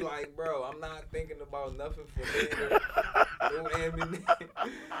feel me? Like, bro, I'm not thinking about nothing for later. No ammunition.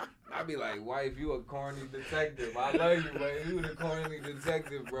 I be like, wife, you a corny detective. I love you, but you the corny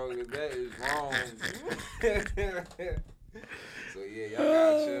detective, bro, because that is wrong. So, yeah, y'all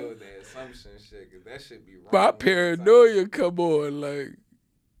gotta chill with that assumption shit, because that shit be wrong. My paranoia come on, like,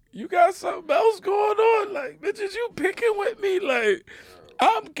 you got something else going on? Like, bitches, you picking with me? Like,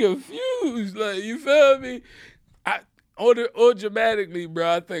 I'm confused. Like, you feel me? Or dramatically,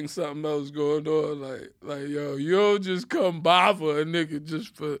 bro, I think something else going on. Like, yo, you don't just come bother a nigga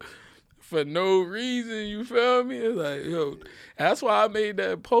just for no reason. You feel me? It's like, yo, that's why I made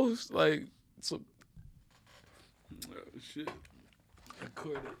that post. Like, so, oh, shit, I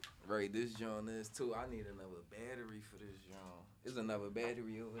quit it. Right, this John is too. I need another battery for this John. There's another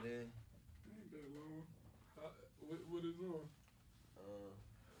battery over there. Ain't that long. What is on?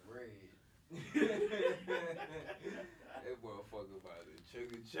 Red. That motherfucker about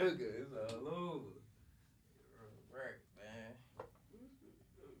to chugga. It's all over. Right, man.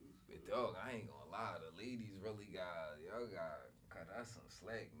 But dog, I ain't gonna lie. The ladies really y'all got cut us some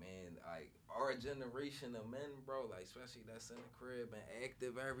slack, man. Like, our generation of men, bro, like, especially that's in the crib and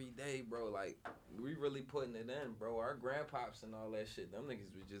active every day, bro, like, we really putting it in, bro. Our grandpops and all that shit, them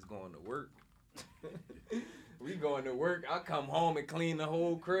niggas was just going to work. We going to work. I come home and clean the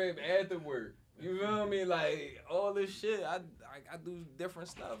whole crib after work. You feel me? Like, all this shit, I do different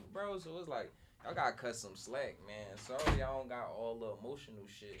stuff, bro. So it's like, y'all gotta cut some slack, man. Sorry y'all don't got all the emotional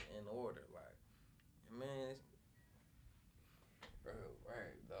shit in order. Like, man, bro,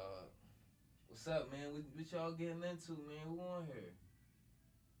 right, dog. What's up, man? What y'all getting into, man? Who on here?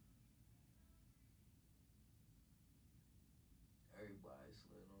 Everybody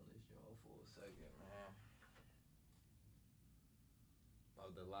slid on this joint for a second, man.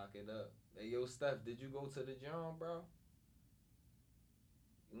 About to lock it up. Hey, yo, Steph, did you go to the John, bro?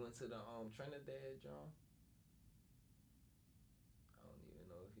 You went to the Trinidad John? I don't even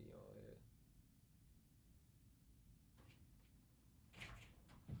know if he on here.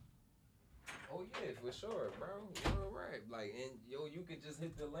 Oh yeah, for sure, bro. You're right. Like, and yo, you could just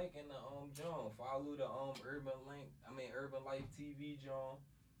hit the link in the John. Follow the Urban Life TV John.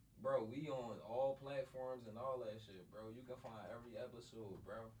 Bro, we on all platforms and all that shit, bro. You can find every episode,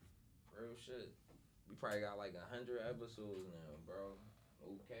 bro. Real shit. We probably got like 100 episodes now, bro.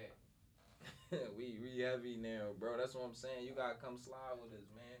 Okay. we heavy now, bro. That's what I'm saying. You gotta come slide with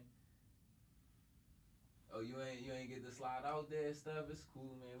us, man. Oh, you ain't get to slide out there and stuff. It's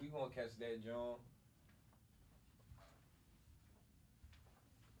cool, man. We gonna catch that, John.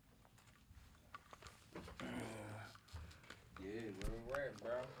 Yeah, bro, right,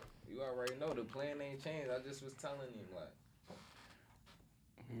 bro. You already know the plan ain't changed. I just was telling you, like.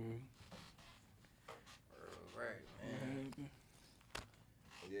 Right, man.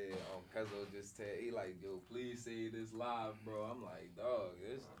 Yeah, Cuzzo just he like, yo, please say this live, bro. I'm like, dog,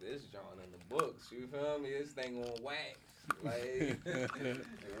 this John in the books. You feel me? This thing on wax. Like,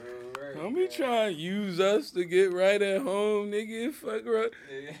 right, Don't be trying to use us to get right at home, nigga. Fuck right.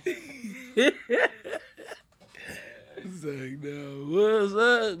 It's like, no, what's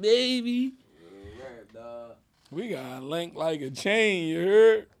up, baby? Right, dog. We got a link like a chain, you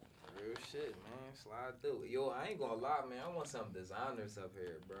heard? Real shit, man. Slide through. Yo, I ain't gonna lie, man. I want some designers up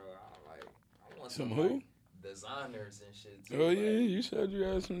here, bro. I want Some some who? like, designers and shit too. Oh, like, yeah, you said you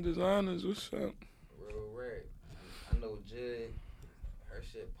had some designers. What's up? Real rare. I know Jid. Her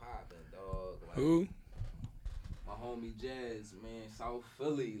shit popping, dog. Like, Who? my homie Jazz, man, South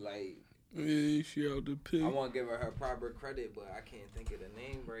Philly. Like, Yeah, she out the pit. I want to give her proper credit, but I can't think of the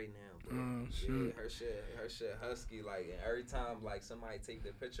name right now. But Oh, yeah, shit. her shit husky. Like, and every time like somebody take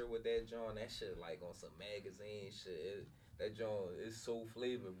the picture with that joint, that shit like on some magazine shit. That joint is so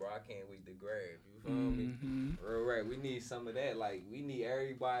flavored, bro. I can't wait to grab. You feel me? Real right. We need some of that. Like, we need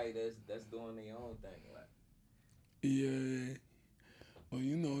everybody that's doing their own thing. Like, Yeah. Well,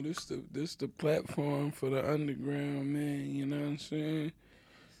 you know, this the platform for the underground, man. You know what I'm saying?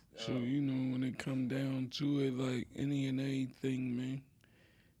 So, you know, when it come down to it, like any and everything, man,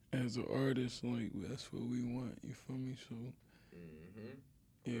 as an artist, like, that's what we want. You feel me? So,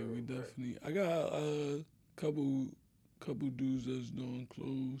 yeah, we definitely. I got a couple dudes that's doing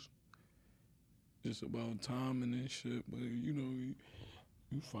clothes. Just about timing and shit, but you know,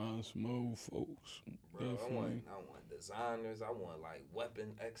 you find some old folks. bro, Definitely. I want designers. I want like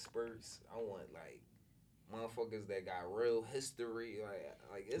weapon experts. I want like motherfuckers that got real history.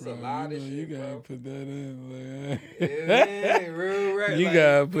 Like it's Bro, a lot you of know, shit, you gotta bro. put that in, like, Yeah, man, real right. you like,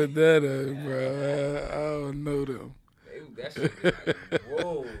 gotta put that in, bro. I don't know them. that shit be like,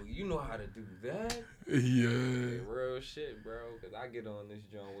 whoa, you know how to do that? Yeah. Real shit, bro. Cause I get on this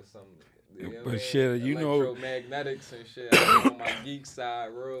joint with some, you know But what I mean? shit, you know- Electromagnetics and shit. I get on my geek side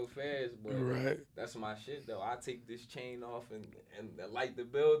real fast, but Right. that's my shit though. I take this chain off and light the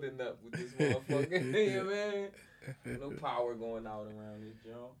building up with this motherfucker. Yeah, man. No power going out around this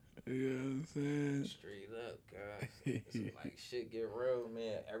joint. You know what I'm saying? Straight up, guys. It's like shit get real,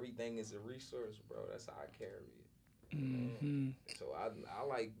 man. Everything is a resource, bro. That's how I carry it. So I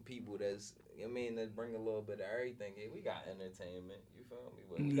like people that's, I mean, that bring a little bit of everything. Yeah, we got entertainment, you feel me?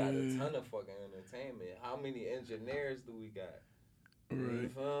 But we got a ton of fucking entertainment. How many engineers do we got? Right. You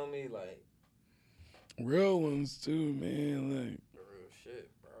feel me? Like, Real ones too, man. Like, real shit,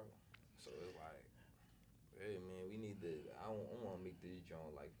 bro. So it's like, hey man, we need to, I want to make this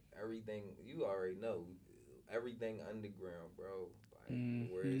joint like everything, you already know, everything underground, bro. Like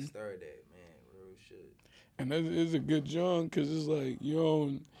where it started at, man. Real shit. and it's a good joint because it's like you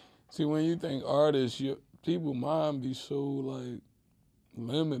don't see when you think artists, people mind be so like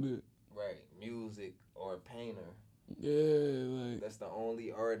limited. Right. Music or painter. Yeah, like That's the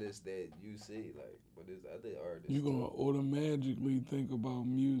only artist that you see, like, but there's other artists. you gonna too. automatically think about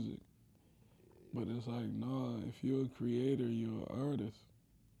music, but it's like nah. If you're a creator, you're an artist.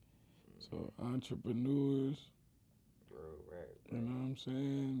 So entrepreneurs, Bro, right. you know what I'm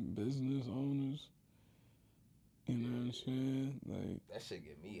saying? Business owners, you know what I'm saying? Like That shit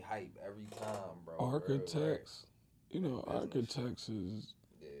get me hype every time, bro. architects, you know, Business. architects is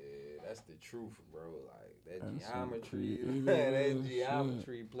Yeah, that's the truth, bro. Like that That's geometry, some that creative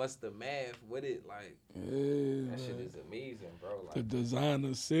geometry plus the math with it, like yeah, that shit like, is amazing, bro. the Like,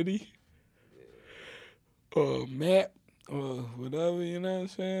 designer city yeah. or map or whatever, you know what I'm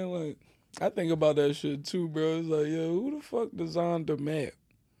saying? Like I think about that shit too, bro. It's like, yo, who the fuck designed the map?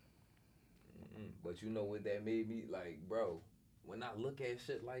 But you know what that made me like, bro? When I look at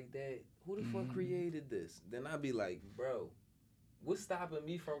shit like that, who the fuck created this? Then I be like, bro, what's stopping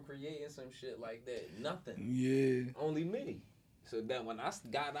me from creating some shit like that? Nothing. Yeah. Only me. So that when I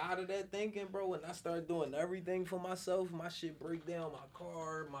got out of that thinking, bro, when I started doing everything for myself, my shit break down, my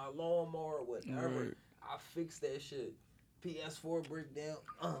car, my lawnmower, whatever, Right. I fixed that shit. PS4 breakdown,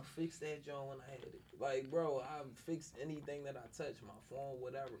 fix that joint when I had it. Like, bro, I fixed anything that I touch, my phone,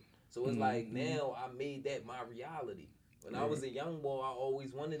 whatever. So it's like now I made that my reality. When I was a young boy, I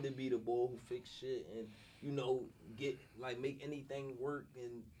always wanted to be the boy who fixed shit and, you know, get like make anything work.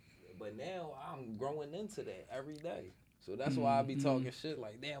 And but now I'm growing into that every day. So that's why I be talking shit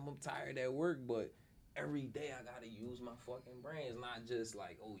like, damn, I'm tired at work, but every day I gotta use my fucking brains, not just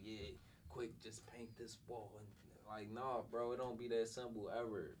like, oh yeah, quick, just paint this wall and like, nah, bro, it don't be that simple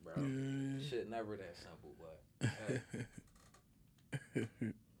ever, bro. Yeah. Shit never that simple, but hey.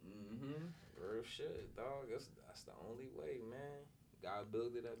 Real shit, dog. That's the only way, man. Gotta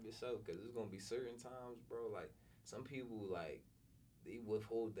build it up yourself, cause there's gonna be certain times, bro. Like some people, like they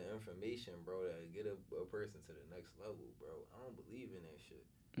withhold the information, bro, to get a person to the next level, bro. I don't believe in that shit.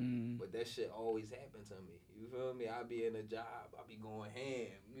 But that shit always happened to me. You feel me? I be in a job, I be going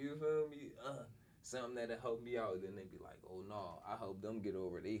ham. You feel me? Something that'll help me out. Then they be like, oh no, I help them get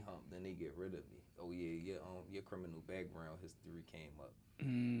over they hump. Then they get rid of me. Oh yeah, your criminal background history came up.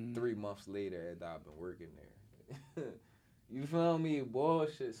 3 months later, after I've been working there. You feel me?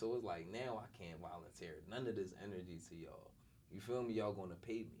 Bullshit. So it's like now I can't volunteer none of this energy to y'all. You feel me? Y'all gonna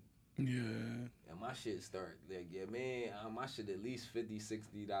pay me. Yeah. And my shit start like, yeah, man, my shit at least $50,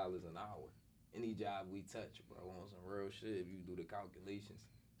 $60 an hour. Any job we touch, bro, on some real shit if you do the calculations.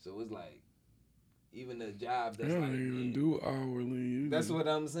 So it's like, even a job I that's don't like, even yeah, do hourly. that's what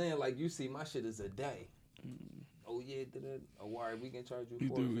I'm saying. Like, you see, my shit is a day. Oh, yeah, oh, all right, we can charge you You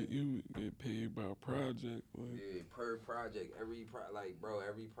for do it. it. You get paid by project. Like. Yeah, per project, like, bro,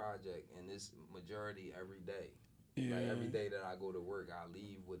 every project, and this majority every day. Yeah. Like, every day that I go to work, I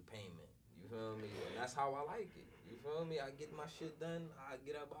leave with payment. You feel me? And that's how I like it. You feel me? I get my shit done. I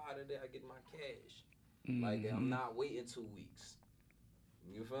get up out of there. I get my cash. Mm-hmm. Like, I'm not waiting 2 weeks.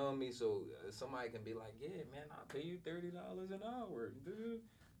 You feel me? So somebody can be like, yeah, man, I'll pay you $30 an hour.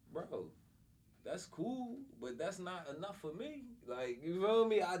 Bro, that's cool, but that's not enough for me. Like, you feel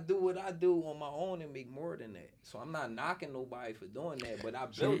me? I do what I do on my own and make more than that. So I'm not knocking nobody for doing that, but I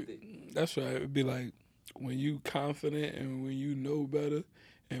built it. That's right. It'd be like when you confident and when you know better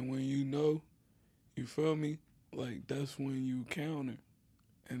and when you know, you feel me? Like that's when you counter.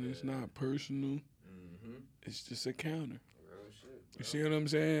 And it's not personal. Mm-hmm. It's just a counter. Real shit, bro. You see what I'm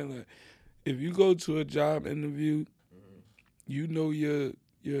saying? Like if you go to a job interview, you know your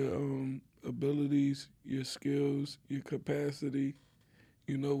abilities, your skills, your capacity.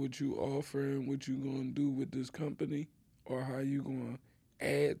 You know what you offer and what you gonna do with this company or how you gonna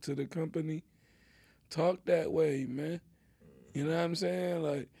add to the company. Talk that way, man. You know what I'm saying?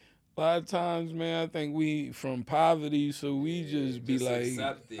 Like a lot of times, man, I think we from poverty, so we just be like,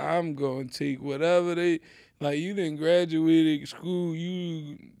 I'm gonna take whatever they like. You didn't graduate school,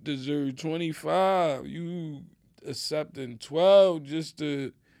 you deserve 25. You accepting 12 just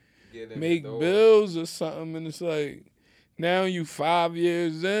to make bills or something, and it's like now you 5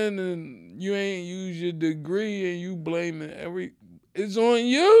 years in and you ain't use your degree and you blaming it's on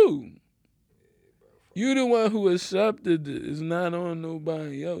you. You the one who accepted it. It's not on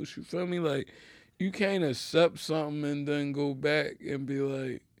nobody else. You feel me? Like you can't accept something and then go back and be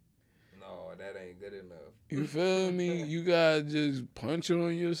like, no, that ain't good enough. You feel me? You gotta just punch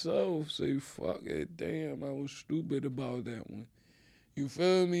on yourself. Say, fuck it. Damn, I was stupid about that one. You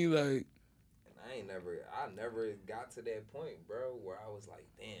feel me? Like, I never got to that point, bro, where I was like,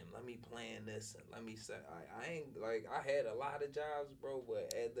 damn, let me plan this and let me set. I ain't like I had a lot of jobs, bro,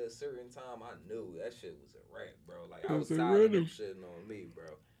 but at a certain time, I knew that shit was a wrap, bro. Like I was tired of them shitting on me, bro.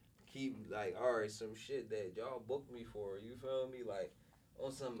 Keep like, all right, some shit that y'all booked me for. You feel me? Like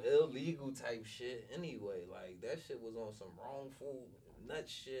on some illegal type shit. Anyway, like that shit was on some wrongful nut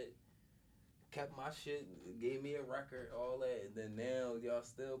shit. Kept my shit, gave me a record, all that, and then now y'all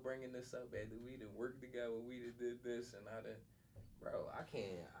still bringing this up after we done worked together, we done did this, and I done, bro, I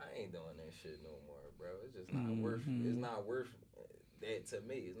ain't doing that shit no more, bro. It's just not worth, it's not worth that to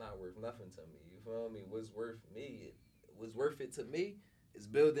me. It's not worth nothing to me. You feel me? What's worth it to me is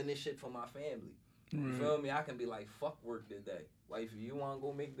building this shit for my family. You feel me? I can be like, fuck work today. Wife, you want to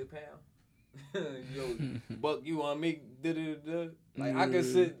go make the pound? Yo, Buck, you want to make da-da-da-da? Like, I can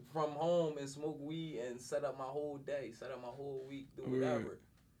sit from home and smoke weed and set up my whole day, set up my whole week, do whatever.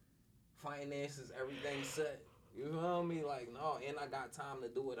 Finances, everything set. You feel me? Like, no, and I got time to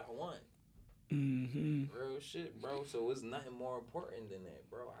do what I want. Real shit, bro. So it's nothing more important than that,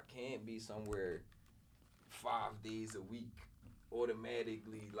 bro. I can't be somewhere 5 days a week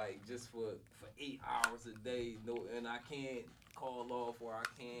automatically, like, just for 8 hours a day, no, and I can't call off or I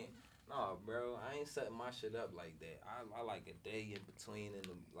can't. No, bro, I ain't setting my shit up like that. I like a day in between and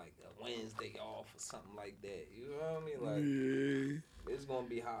like a Wednesday off or something like that. You know what I mean? Like, it's gonna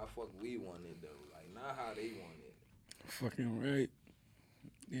be how the fuck we want it though. Like, not how they want it. Fucking right.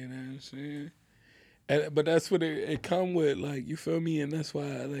 You know what I'm saying? But that's what it come with. Like, you feel me? And that's why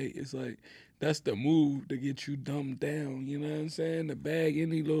like it's like that's the move to get you dumbed down. You know what I'm saying? To bag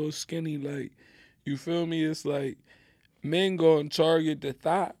any little skinny, like, you feel me? It's like men gonna target the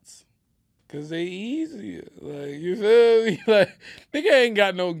thoughts. Cause they easier, like, you feel me? Like, nigga ain't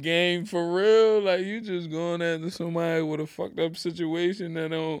got no game for real. Like, you just going after somebody with a fucked up situation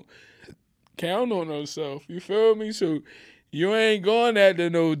that don't count on herself. You feel me? So you ain't going after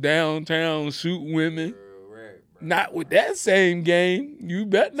no downtown suit women. Not with that same game. You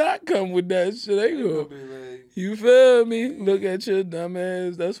better not come with that shit. They go, you feel me? Look at your dumb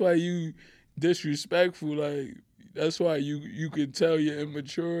ass. That's why you disrespectful. Like, that's why you can tell your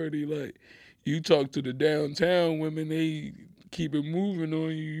immaturity. Like, you talk to the downtown women, they keep it moving on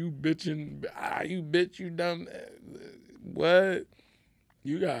you. You bitching, you bitch, you dumb. What?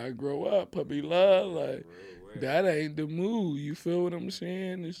 You gotta grow up, puppy love. Like, that ain't the move. You feel what I'm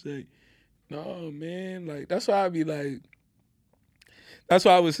saying? It's like, No, man. Like, that's why I be like, that's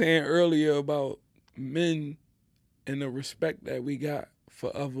why I was saying earlier about men and the respect that we got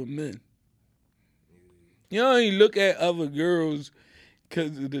for other men. You don't even look at other girls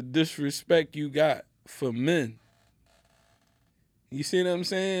because of the disrespect you got for men. You see what I'm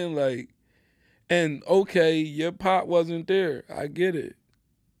saying? Like, and okay, your pop wasn't there. I get it.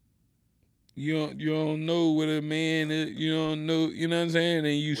 You don't know what a man is. You don't know. You know what I'm saying?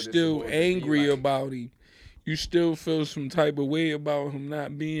 And you What it's still supposed to be angry like. about him. You still feel some type of way about him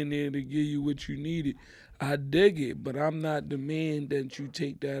not being there to give you what you needed. I dig it, but I'm not the man that you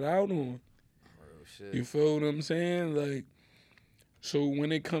take that out on. Real shit. You feel what I'm saying? Like, so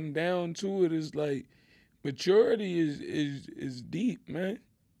when it come down to it, it's like maturity is deep, man.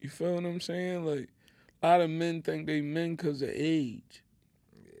 You feel what I'm saying? Like, a lot of men think they men because of age.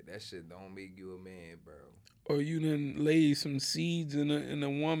 Yeah, that shit don't make you a man, bro. Or you done lay some seeds in a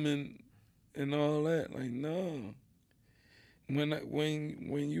woman and all that. Like, no.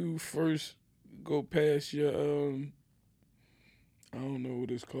 When you first go past your I don't know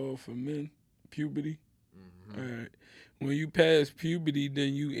what it's called for men, puberty. Mm-hmm. All right. When you pass puberty,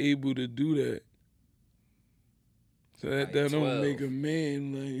 then you able to do that. So that Like don't 12. make a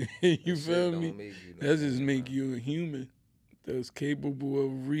man, like, you That feel shit me? don't make you no That just man, make bro. you a human that's capable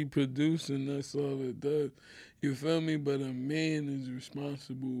of reproducing. That's all it does. You feel me? But a man is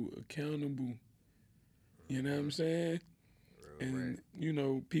responsible, accountable. You know what I'm saying? Real And, right. you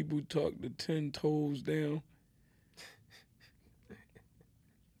know, people talk the 10 toes down.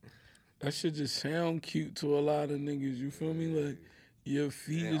 That shit just sound cute to a lot of niggas. You feel me? Like, your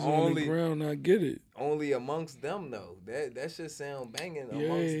feet And is on the ground. I get it. Only amongst them though. That shit sound banging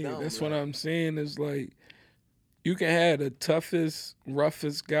amongst Yeah, them. that's like, what I'm saying. It's like, you can have the toughest,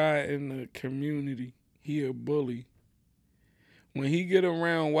 roughest guy in the community. He a bully. When he get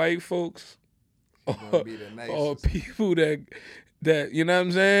around white folks he gonna be the or nicest. people that you know what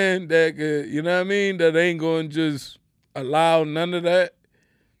I'm saying, that could, you know what I mean, that ain't gonna just allow none of that.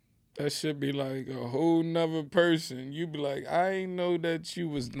 That should be like a whole nother person. You be like, I ain't know that you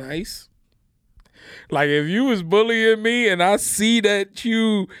was nice. Like, if you was bullying me and I see that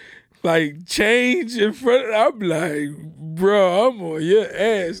you like change in front of, I'm like, bro, I'm on your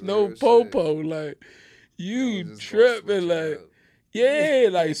ass, no real popo. Like, They you just gonna switch tripping, it like, up. yeah,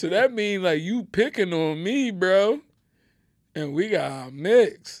 like, so that mean like you picking on me, bro. And we got a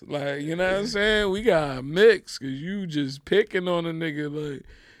mix. Like, you know what I'm saying? We got a mix because you just picking on a nigga, like,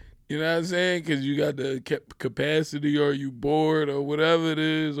 you know what I'm saying? Because you got the capacity, or you bored, or whatever it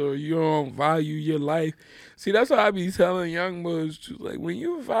is, or you don't value your life. See, that's what I be telling young boys, too. Like, when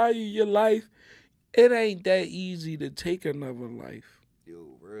you value your life, it ain't that easy to take another life.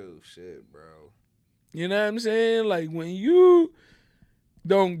 Yo, real shit, bro. You know what I'm saying? Like, when you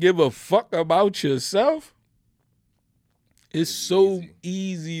don't give a fuck about yourself, it's so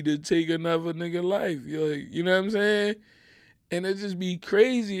easy to take another nigga life. You're like, you know what I'm saying? And it just be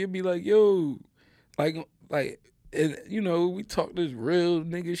crazy. It'd be like, yo, like, and, you know, we talk this real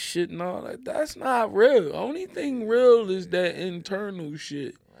nigga shit and all that. That's not real. Only thing real is that internal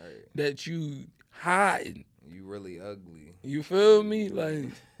shit Right. that you hide. You really ugly. You feel me? Like,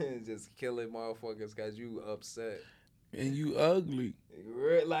 just killing motherfuckers cause you upset. and you ugly.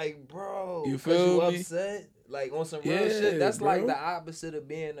 Like, bro, You 'cause feel you me? upset? Like, on some real Yeah, shit? That's bro. like the opposite of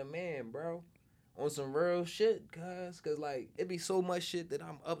being a man, bro. On some real shit, cause like, it be so much shit that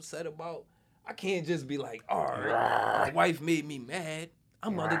I'm upset about. I can't just be like, all right, my wife made me mad.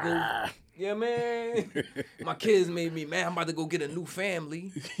 I'm about to go, yeah, man. My kids made me mad. I'm about to go get a new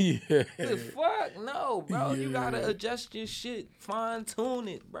family. Yeah. The fuck? No, bro. You gotta Yeah. adjust your shit. Fine tune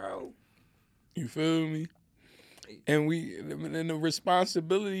it, bro. You feel me? And the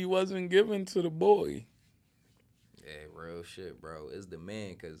responsibility wasn't given to the boy. Yeah, real shit, bro. It's the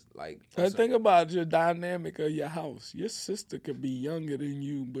man, cause like, Think about your dynamic of your house. Your sister could be younger than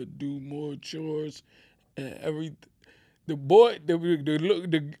you, but do more chores and everything. The boy,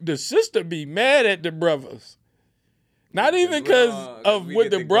 the sister be mad at the brothers. Not even because of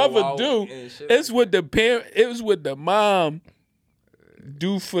what the brother do. It's what the parent. It's what the mom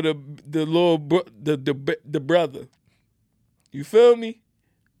do for the little the brother. You feel me?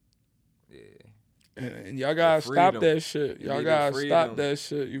 Yeah. And y'all gotta stop that shit. Y'all gotta stop that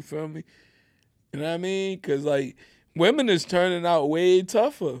shit. You feel me? You know what I mean? Cause like, women is turning out way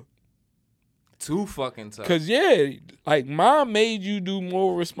tougher. Too fucking tough. Cause yeah, like, mom made you do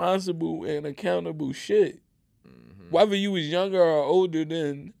more responsible and accountable shit. Mm-hmm. Whether you was younger or older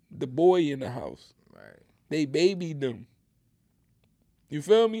than the boy in the house. Right. They babied them. You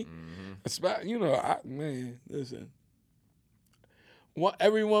feel me? Mm-hmm. You know, man, listen.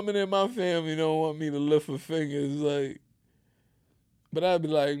 every woman in my family don't want me to lift her fingers, like, but I'd be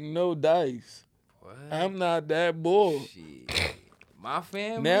like, no dice. What? I'm not that boy. Shit. My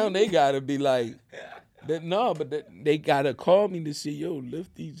family. Now they gotta be like, they gotta call me to say, yo,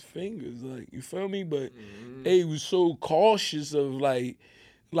 lift these fingers, like, you feel me? But they was so cautious of like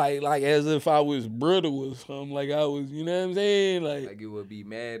as if I was brittle or something, like I was, you know what I'm saying? Like you would be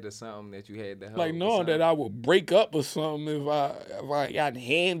mad or something that you had to help. Like no, that I would break up or something if I got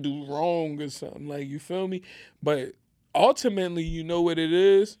handled wrong or something, like, you feel me? But ultimately, you know what it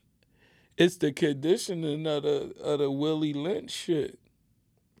is? It's the conditioning of the Willie Lynch shit.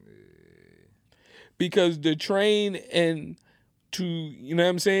 Because the train and to, you know what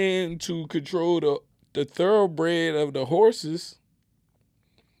I'm saying, to control the thoroughbred of the horses,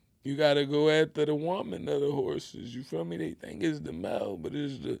 you gotta go after the woman of the horses. You feel me? They think it's the male, but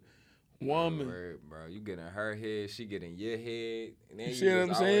it's the woman. Bro, you get in her head, she get in your head, and then you see what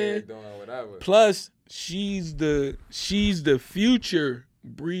I'm saying? Doing whatever. Plus, she's the future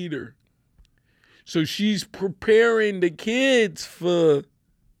breeder. So she's preparing the kids for.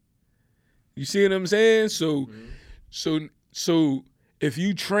 You see what I'm saying? So, so if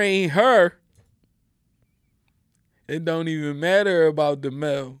you train her, it don't even matter about the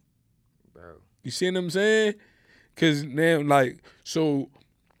male. Bro. You see what I'm saying? Cause now, like, so,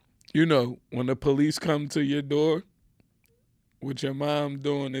 you know, when the police come to your door, what your mom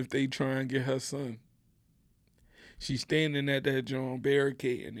doing if they try and get her son? She's standing at that joint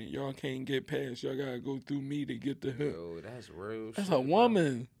barricading and y'all can't get past. Y'all gotta go through me to get to her. Yo, that's real shit. That's a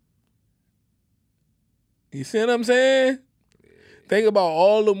woman. You see what I'm saying? Yeah. Think about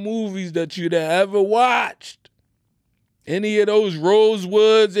all the movies that you'd ever watched. Any of those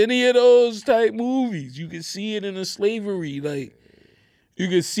Rosewoods, any of those type movies. You can see it in the slavery. Like, you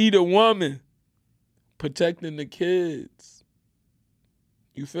can see the woman protecting the kids.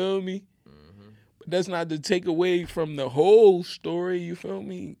 You feel me? Mm-hmm. But that's not to take away from the whole story, you feel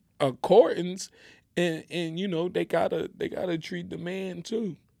me? Accordance. And you know, they gotta treat the man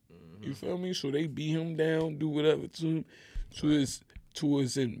too. You feel me? So they beat him down, do whatever to his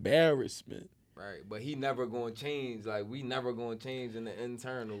embarrassment. Right, but he never gonna change. Like, we never gonna change in the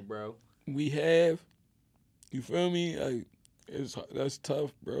internal, bro. We have. You feel me? Like, that's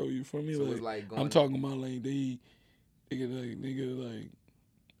tough, bro. You feel me? So I'm talking about like they nigga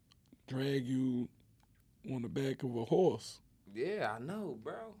drag you on the back of a horse. Yeah, I know,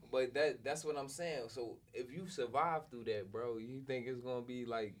 bro. But that's what I'm saying. So if you survive through that, bro, you think it's gonna be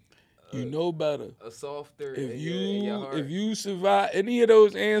like you know better. A softer if in your heart. If you survive any of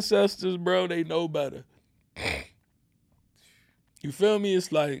those ancestors, bro, they know better. You feel me?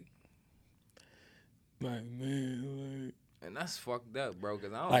 It's like man, like. And that's fucked up, bro.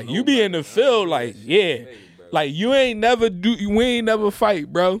 Cause I don't like know you be in the field, like like you ain't never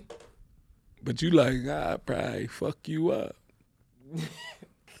fight, bro. But you like I probably fuck you up.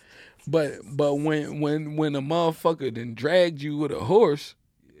 but when a motherfucker then dragged you with a horse.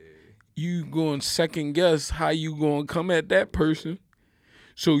 You going to second guess how you going to come at that person.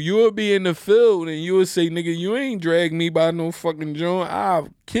 So you'll be in the field and you'll say, nigga, you ain't drag me by no fucking joint. I'll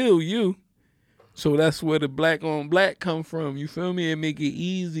kill you. So that's where the black on black come from. You feel me? And make it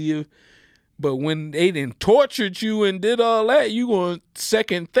easier. But when they done tortured you and did all that, you going to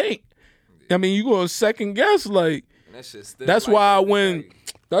second think. I mean, you going to second guess. Like, that's why when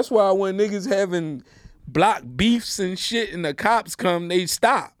niggas having block beefs and shit and the cops come, they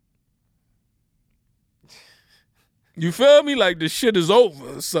stop. You feel me? Like the shit is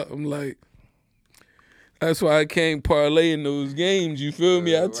over or something. Like, that's why I can't parlay in those games. You feel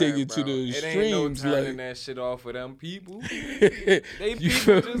me? I take it to the extremes. It ain't no turning that shit off of them people. They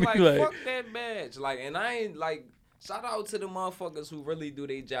people just like fuck that badge. Like, and I ain't like, shout out to the motherfuckers who really do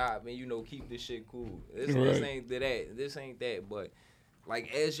their job and, you know, keep this shit cool. This ain't that. This ain't that. But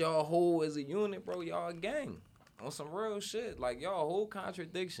like, as y'all whole as a unit, bro, y'all a gang. On some real shit. Like, y'all whole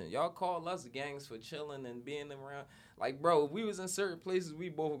contradiction. Y'all call us gangs for chilling and being around. Like, bro, if we was in certain places, we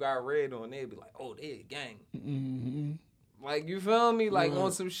both got red on, they'd be like, oh, they a gang. Mm-hmm. Like, you feel me? Like,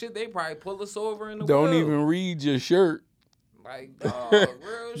 on some shit, they probably pull us over in the Don't even read your shirt. Like, dog,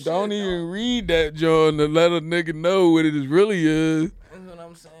 real shit. Don't even read that, John, to let a nigga know what it really is. That's what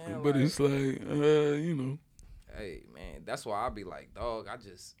I'm saying. But like, it's like, you know. Hey, man, that's why I be like, dog, I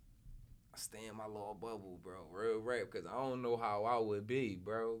stay in my little bubble, bro. Real rap, because I don't know how I would be,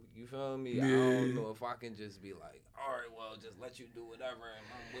 bro. You feel me? Yeah. I don't know if I can just be like, all right, well, just let you do whatever and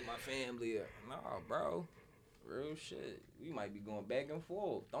I'm with my family. Nah, bro. Real shit. We might be going back and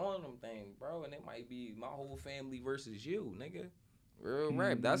forth, throwing them things, bro. And it might be my whole family versus you, nigga. Real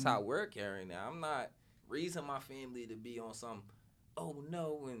rap. That's how we're carrying it. I'm not raising my family to be on some oh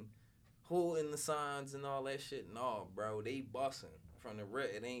no, and holding the signs and all that shit. No, bro, they busting from the rap.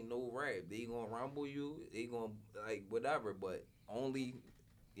 It ain't no rap. They gonna rumble you. They gonna like whatever, but only,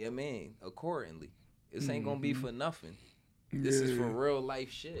 yeah, man, accordingly. This ain't gonna be for nothing. This is for real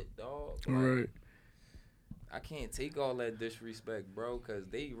life shit, dog. Like, Right. I can't take all that disrespect, bro, cause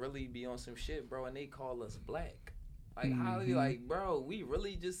they really be on some shit, bro, and they call us black. Like how they like, bro, we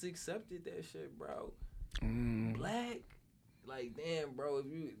really just accepted that shit, bro. Black, like damn, bro, if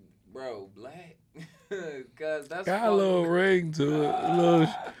you, bro, black, cause that's Got a little ring to it. A little,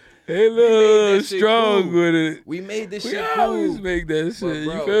 made little that shit strong cool. with it. we made this We shit always cool. make that But, shit.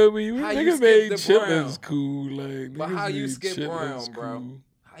 bro, You feel me? how you Niggas skip made the chitlins brown? cool. Like, But niggas how you made skip chitlins brown, bro? cool.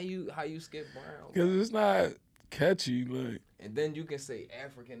 How you skip brown? Cause it's not catchy. Like, And then you can say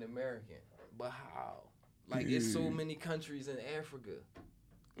African American, but how? Like it's so Yeah. many countries in Africa.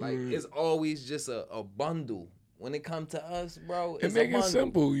 Like Right. it's always just a bundle. When it comes to us, bro, it it's make a it bundle.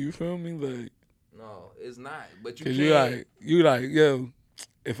 simple. You feel me? Like, No, it's not. But you cause can't. you like, yo.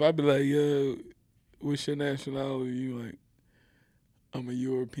 If I be like, yo, what's your nationality? You like, I'm a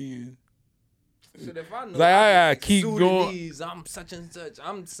European. Shit, if I know Like, I gotta I'm keep going. Sudanese, I'm such and such.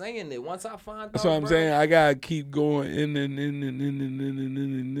 I'm saying it. Once I find That's out, what I'm bro, saying. I gotta keep going in.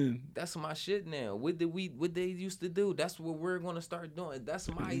 that's my shit now. What they used to do? That's what we're gonna start doing. That's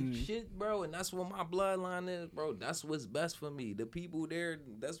my shit, bro, and that's what my bloodline is, bro. That's what's best for me. The people there,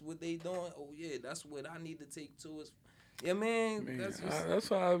 that's what they doing. Oh yeah, that's what I need to take to us. Yeah, man. Man, That's that's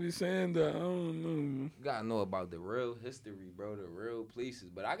why I be saying that. I don't know. you gotta know about the real history, bro, the real places.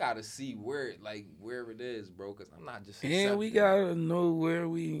 But I gotta see where it is, bro, because I'm not just. And we accepting. gotta know where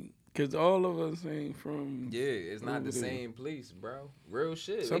we, cause all of us ain't from. Yeah, it's not the over there. same place, bro. Real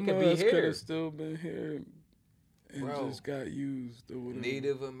shit. Some it could of be us could here. have still been here and Bro. just got used or whatever.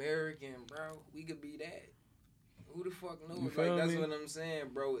 Native American, bro. We could be that. Who the fuck You knows? feel Like that's me? what I'm saying,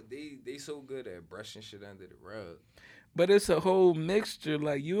 bro. They so good at brushing shit under the rug. But it's a whole mixture.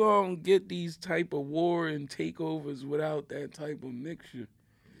 Like, you don't get these type of war and takeovers without that type of mixture.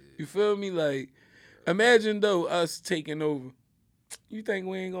 You feel me? Like, imagine though us taking over. You think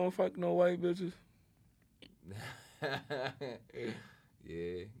we ain't gonna fuck no white bitches?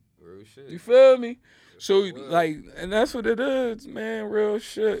 Yeah, real shit. You feel me? So It was. like, and that's what it is, man. Real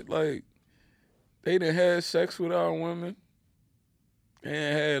shit. Like, they done had sex with our women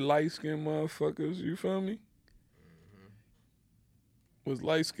and had light skinned motherfuckers. You feel me? Was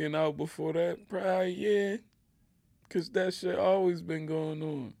light skinned out before that? Probably, yeah. Cause that shit always been going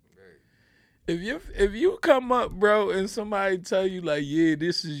on. Right. If you come up, bro, and somebody tell you like, yeah,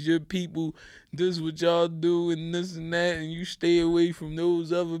 this is your people, this is what y'all do, and this and that, and you stay away from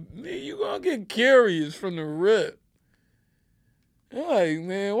those other, man, you gonna get curious from the rip. You're like,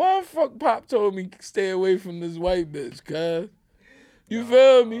 man, why the fuck Pop told me stay away from this white bitch, cuz? You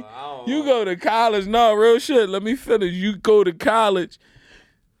feel me? You go to college, no, real shit, let me finish. You go to college,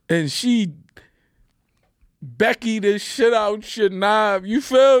 and she Becky this shit out your knob. You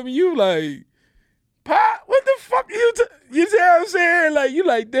feel me? You like, Pop, what the fuck you see what I'm saying? Like, you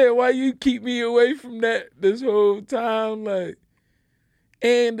like, damn, why you keep me away from that this whole time? Like,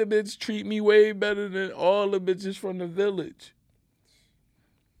 and the bitch treat me way better than all the bitches from the village.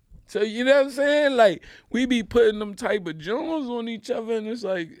 So, you know what I'm saying? Like, we be putting them type of Jones on each other, and it's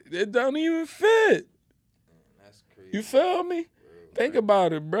like, it don't even fit. That's crazy. You feel me? Think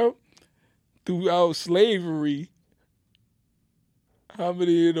about it, bro. Throughout slavery, how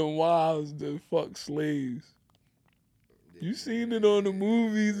many of them wives that fuck slaves? You seen it on the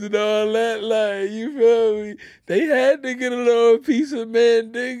movies and all that, like, you feel me? They had to get a little piece of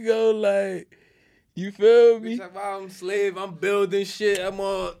Mandingo, like, you feel me? Bitch, I'm slave. I'm building shit. I'm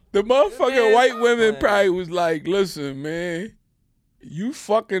all. The motherfucking Man, white stop women playing. probably was like, listen, man, you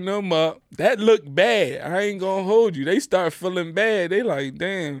fucking them up. That look bad. I ain't gonna hold you. They start feeling bad. They like,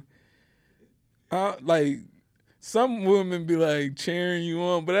 damn. Like, some women be like cheering you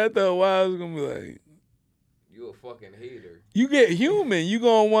on, but after a while, it's gonna be like, You a fucking hater. you get human. You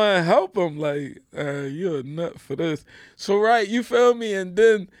gonna want to help them. Like, you're a nut for this. So, right, you feel me? And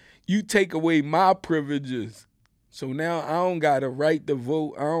then you take away my privileges. So now I don't got a right to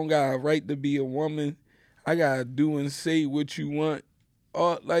vote. I don't got a right to be a woman. I got to do and say what you want.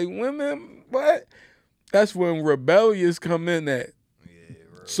 Like, women, what? That's when rebellious come in at. Yeah,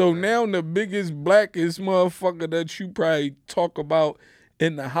 bro. So now the biggest, blackest motherfucker that you probably talk about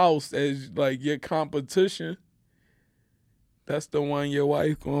in the house as like your competition, that's the one your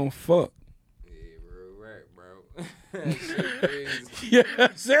wife gonna fuck. Yeah, real rap, bro. That shit crazy. You know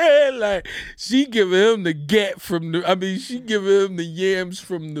what I'm saying? Like, she giving him the gat from the, she giving him the yams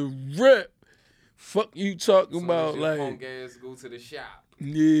from the rip Fuck you talking Soon about, as your like, punk ass go to the shop.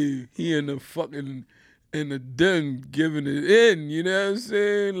 yeah, he in the den giving it in, you know what I'm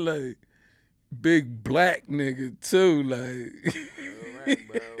saying? Like, big black nigga too, like. All right,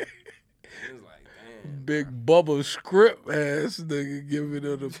 bro. It's like, damn. Big Bubba script ass nigga giving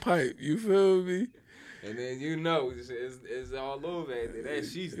her the pipe, you feel me? And then you know it's all over after that.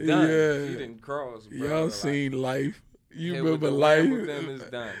 She's done. Yeah. She didn't cross, bro. Y'all Like, seen Life. You hit with remember the Life? Ram with them is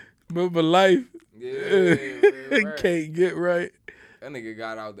done. Remember Life? Yeah, right. Can't get right. That nigga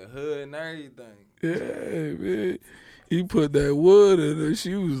got out the hood and everything. Yeah, man. He put that wood in her.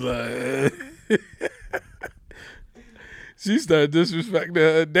 She was like, she started disrespecting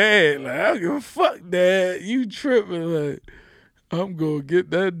her dad. Like, I don't give a fuck, dad. You tripping. Like, I'm going to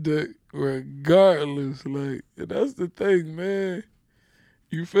get that dick regardless. Like, and that's the thing, man.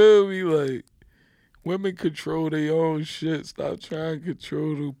 You feel me? Like, women control their own shit. Stop trying to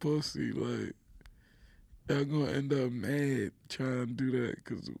control the pussy. Like, y'all gonna end up mad trying to do that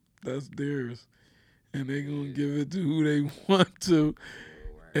because that's theirs. And they gonna give it to who they want to.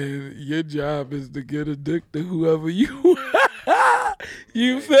 And your job is to get a dick to whoever you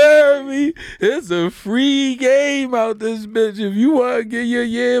You feel me? It's a free game out this bitch. If you want to get your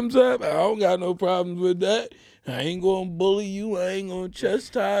yams up, I don't got no problems with that. I ain't gonna bully you. I ain't gonna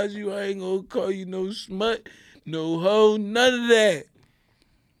chastise you. I ain't gonna call you no smut, no hoe, none of that.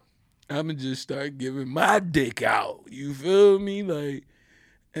 I'ma just start giving my dick out. You feel me? Like,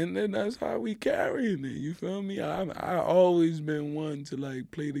 and then that's how we carrying it. You feel me? I always been one to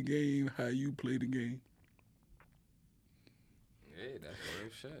like play the game how you play the game. Yeah, that's real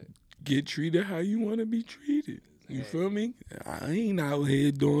shit. Get treated how you want to be treated. You feel me? I ain't out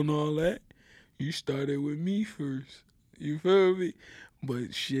here doing all that. You started with me first. You feel me?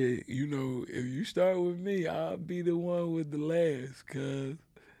 But shit, you know, if you start with me, I'll be the one with the last, cuz.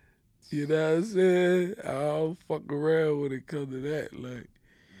 You know what I'm saying? I don't fuck around when it comes to that. Like,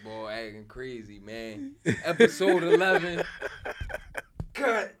 boy, acting crazy, man. Episode 11.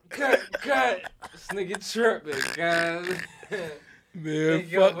 Cut. This nigga tripping, guys. man,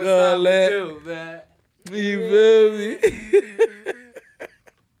 fuck all that. Too, man. You feel me?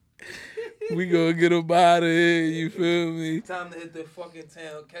 We gonna get up out of here, you feel me? Time to hit the fucking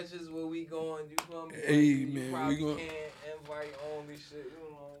town. Catch us where we going, you feel me? Hey, you man, probably we gonna... can't invite only shit, you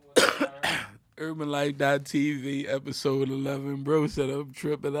know. UrbanLife.tv, episode 11. Bro said I'm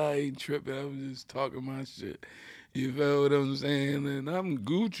tripping. I ain't tripping. I'm just talking my shit. You feel what I'm saying? And I'm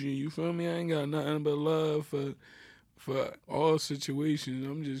Gucci, you feel me? I ain't got nothing but love for all situations.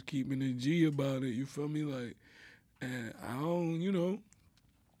 I'm just keeping a G about it, you feel me? Like, and I don't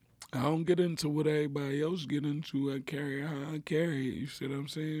get into what everybody else get into. I carry how I carry it, you see what I'm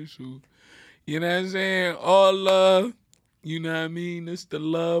saying? So, you know what I'm saying? All love, you know what I mean? It's the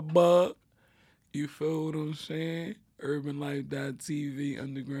love bug. You feel what I'm saying? UrbanLife.tv,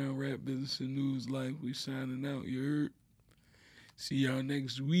 Underground Rap Business and News Life. We signing out, you heard? See y'all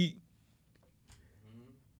next week.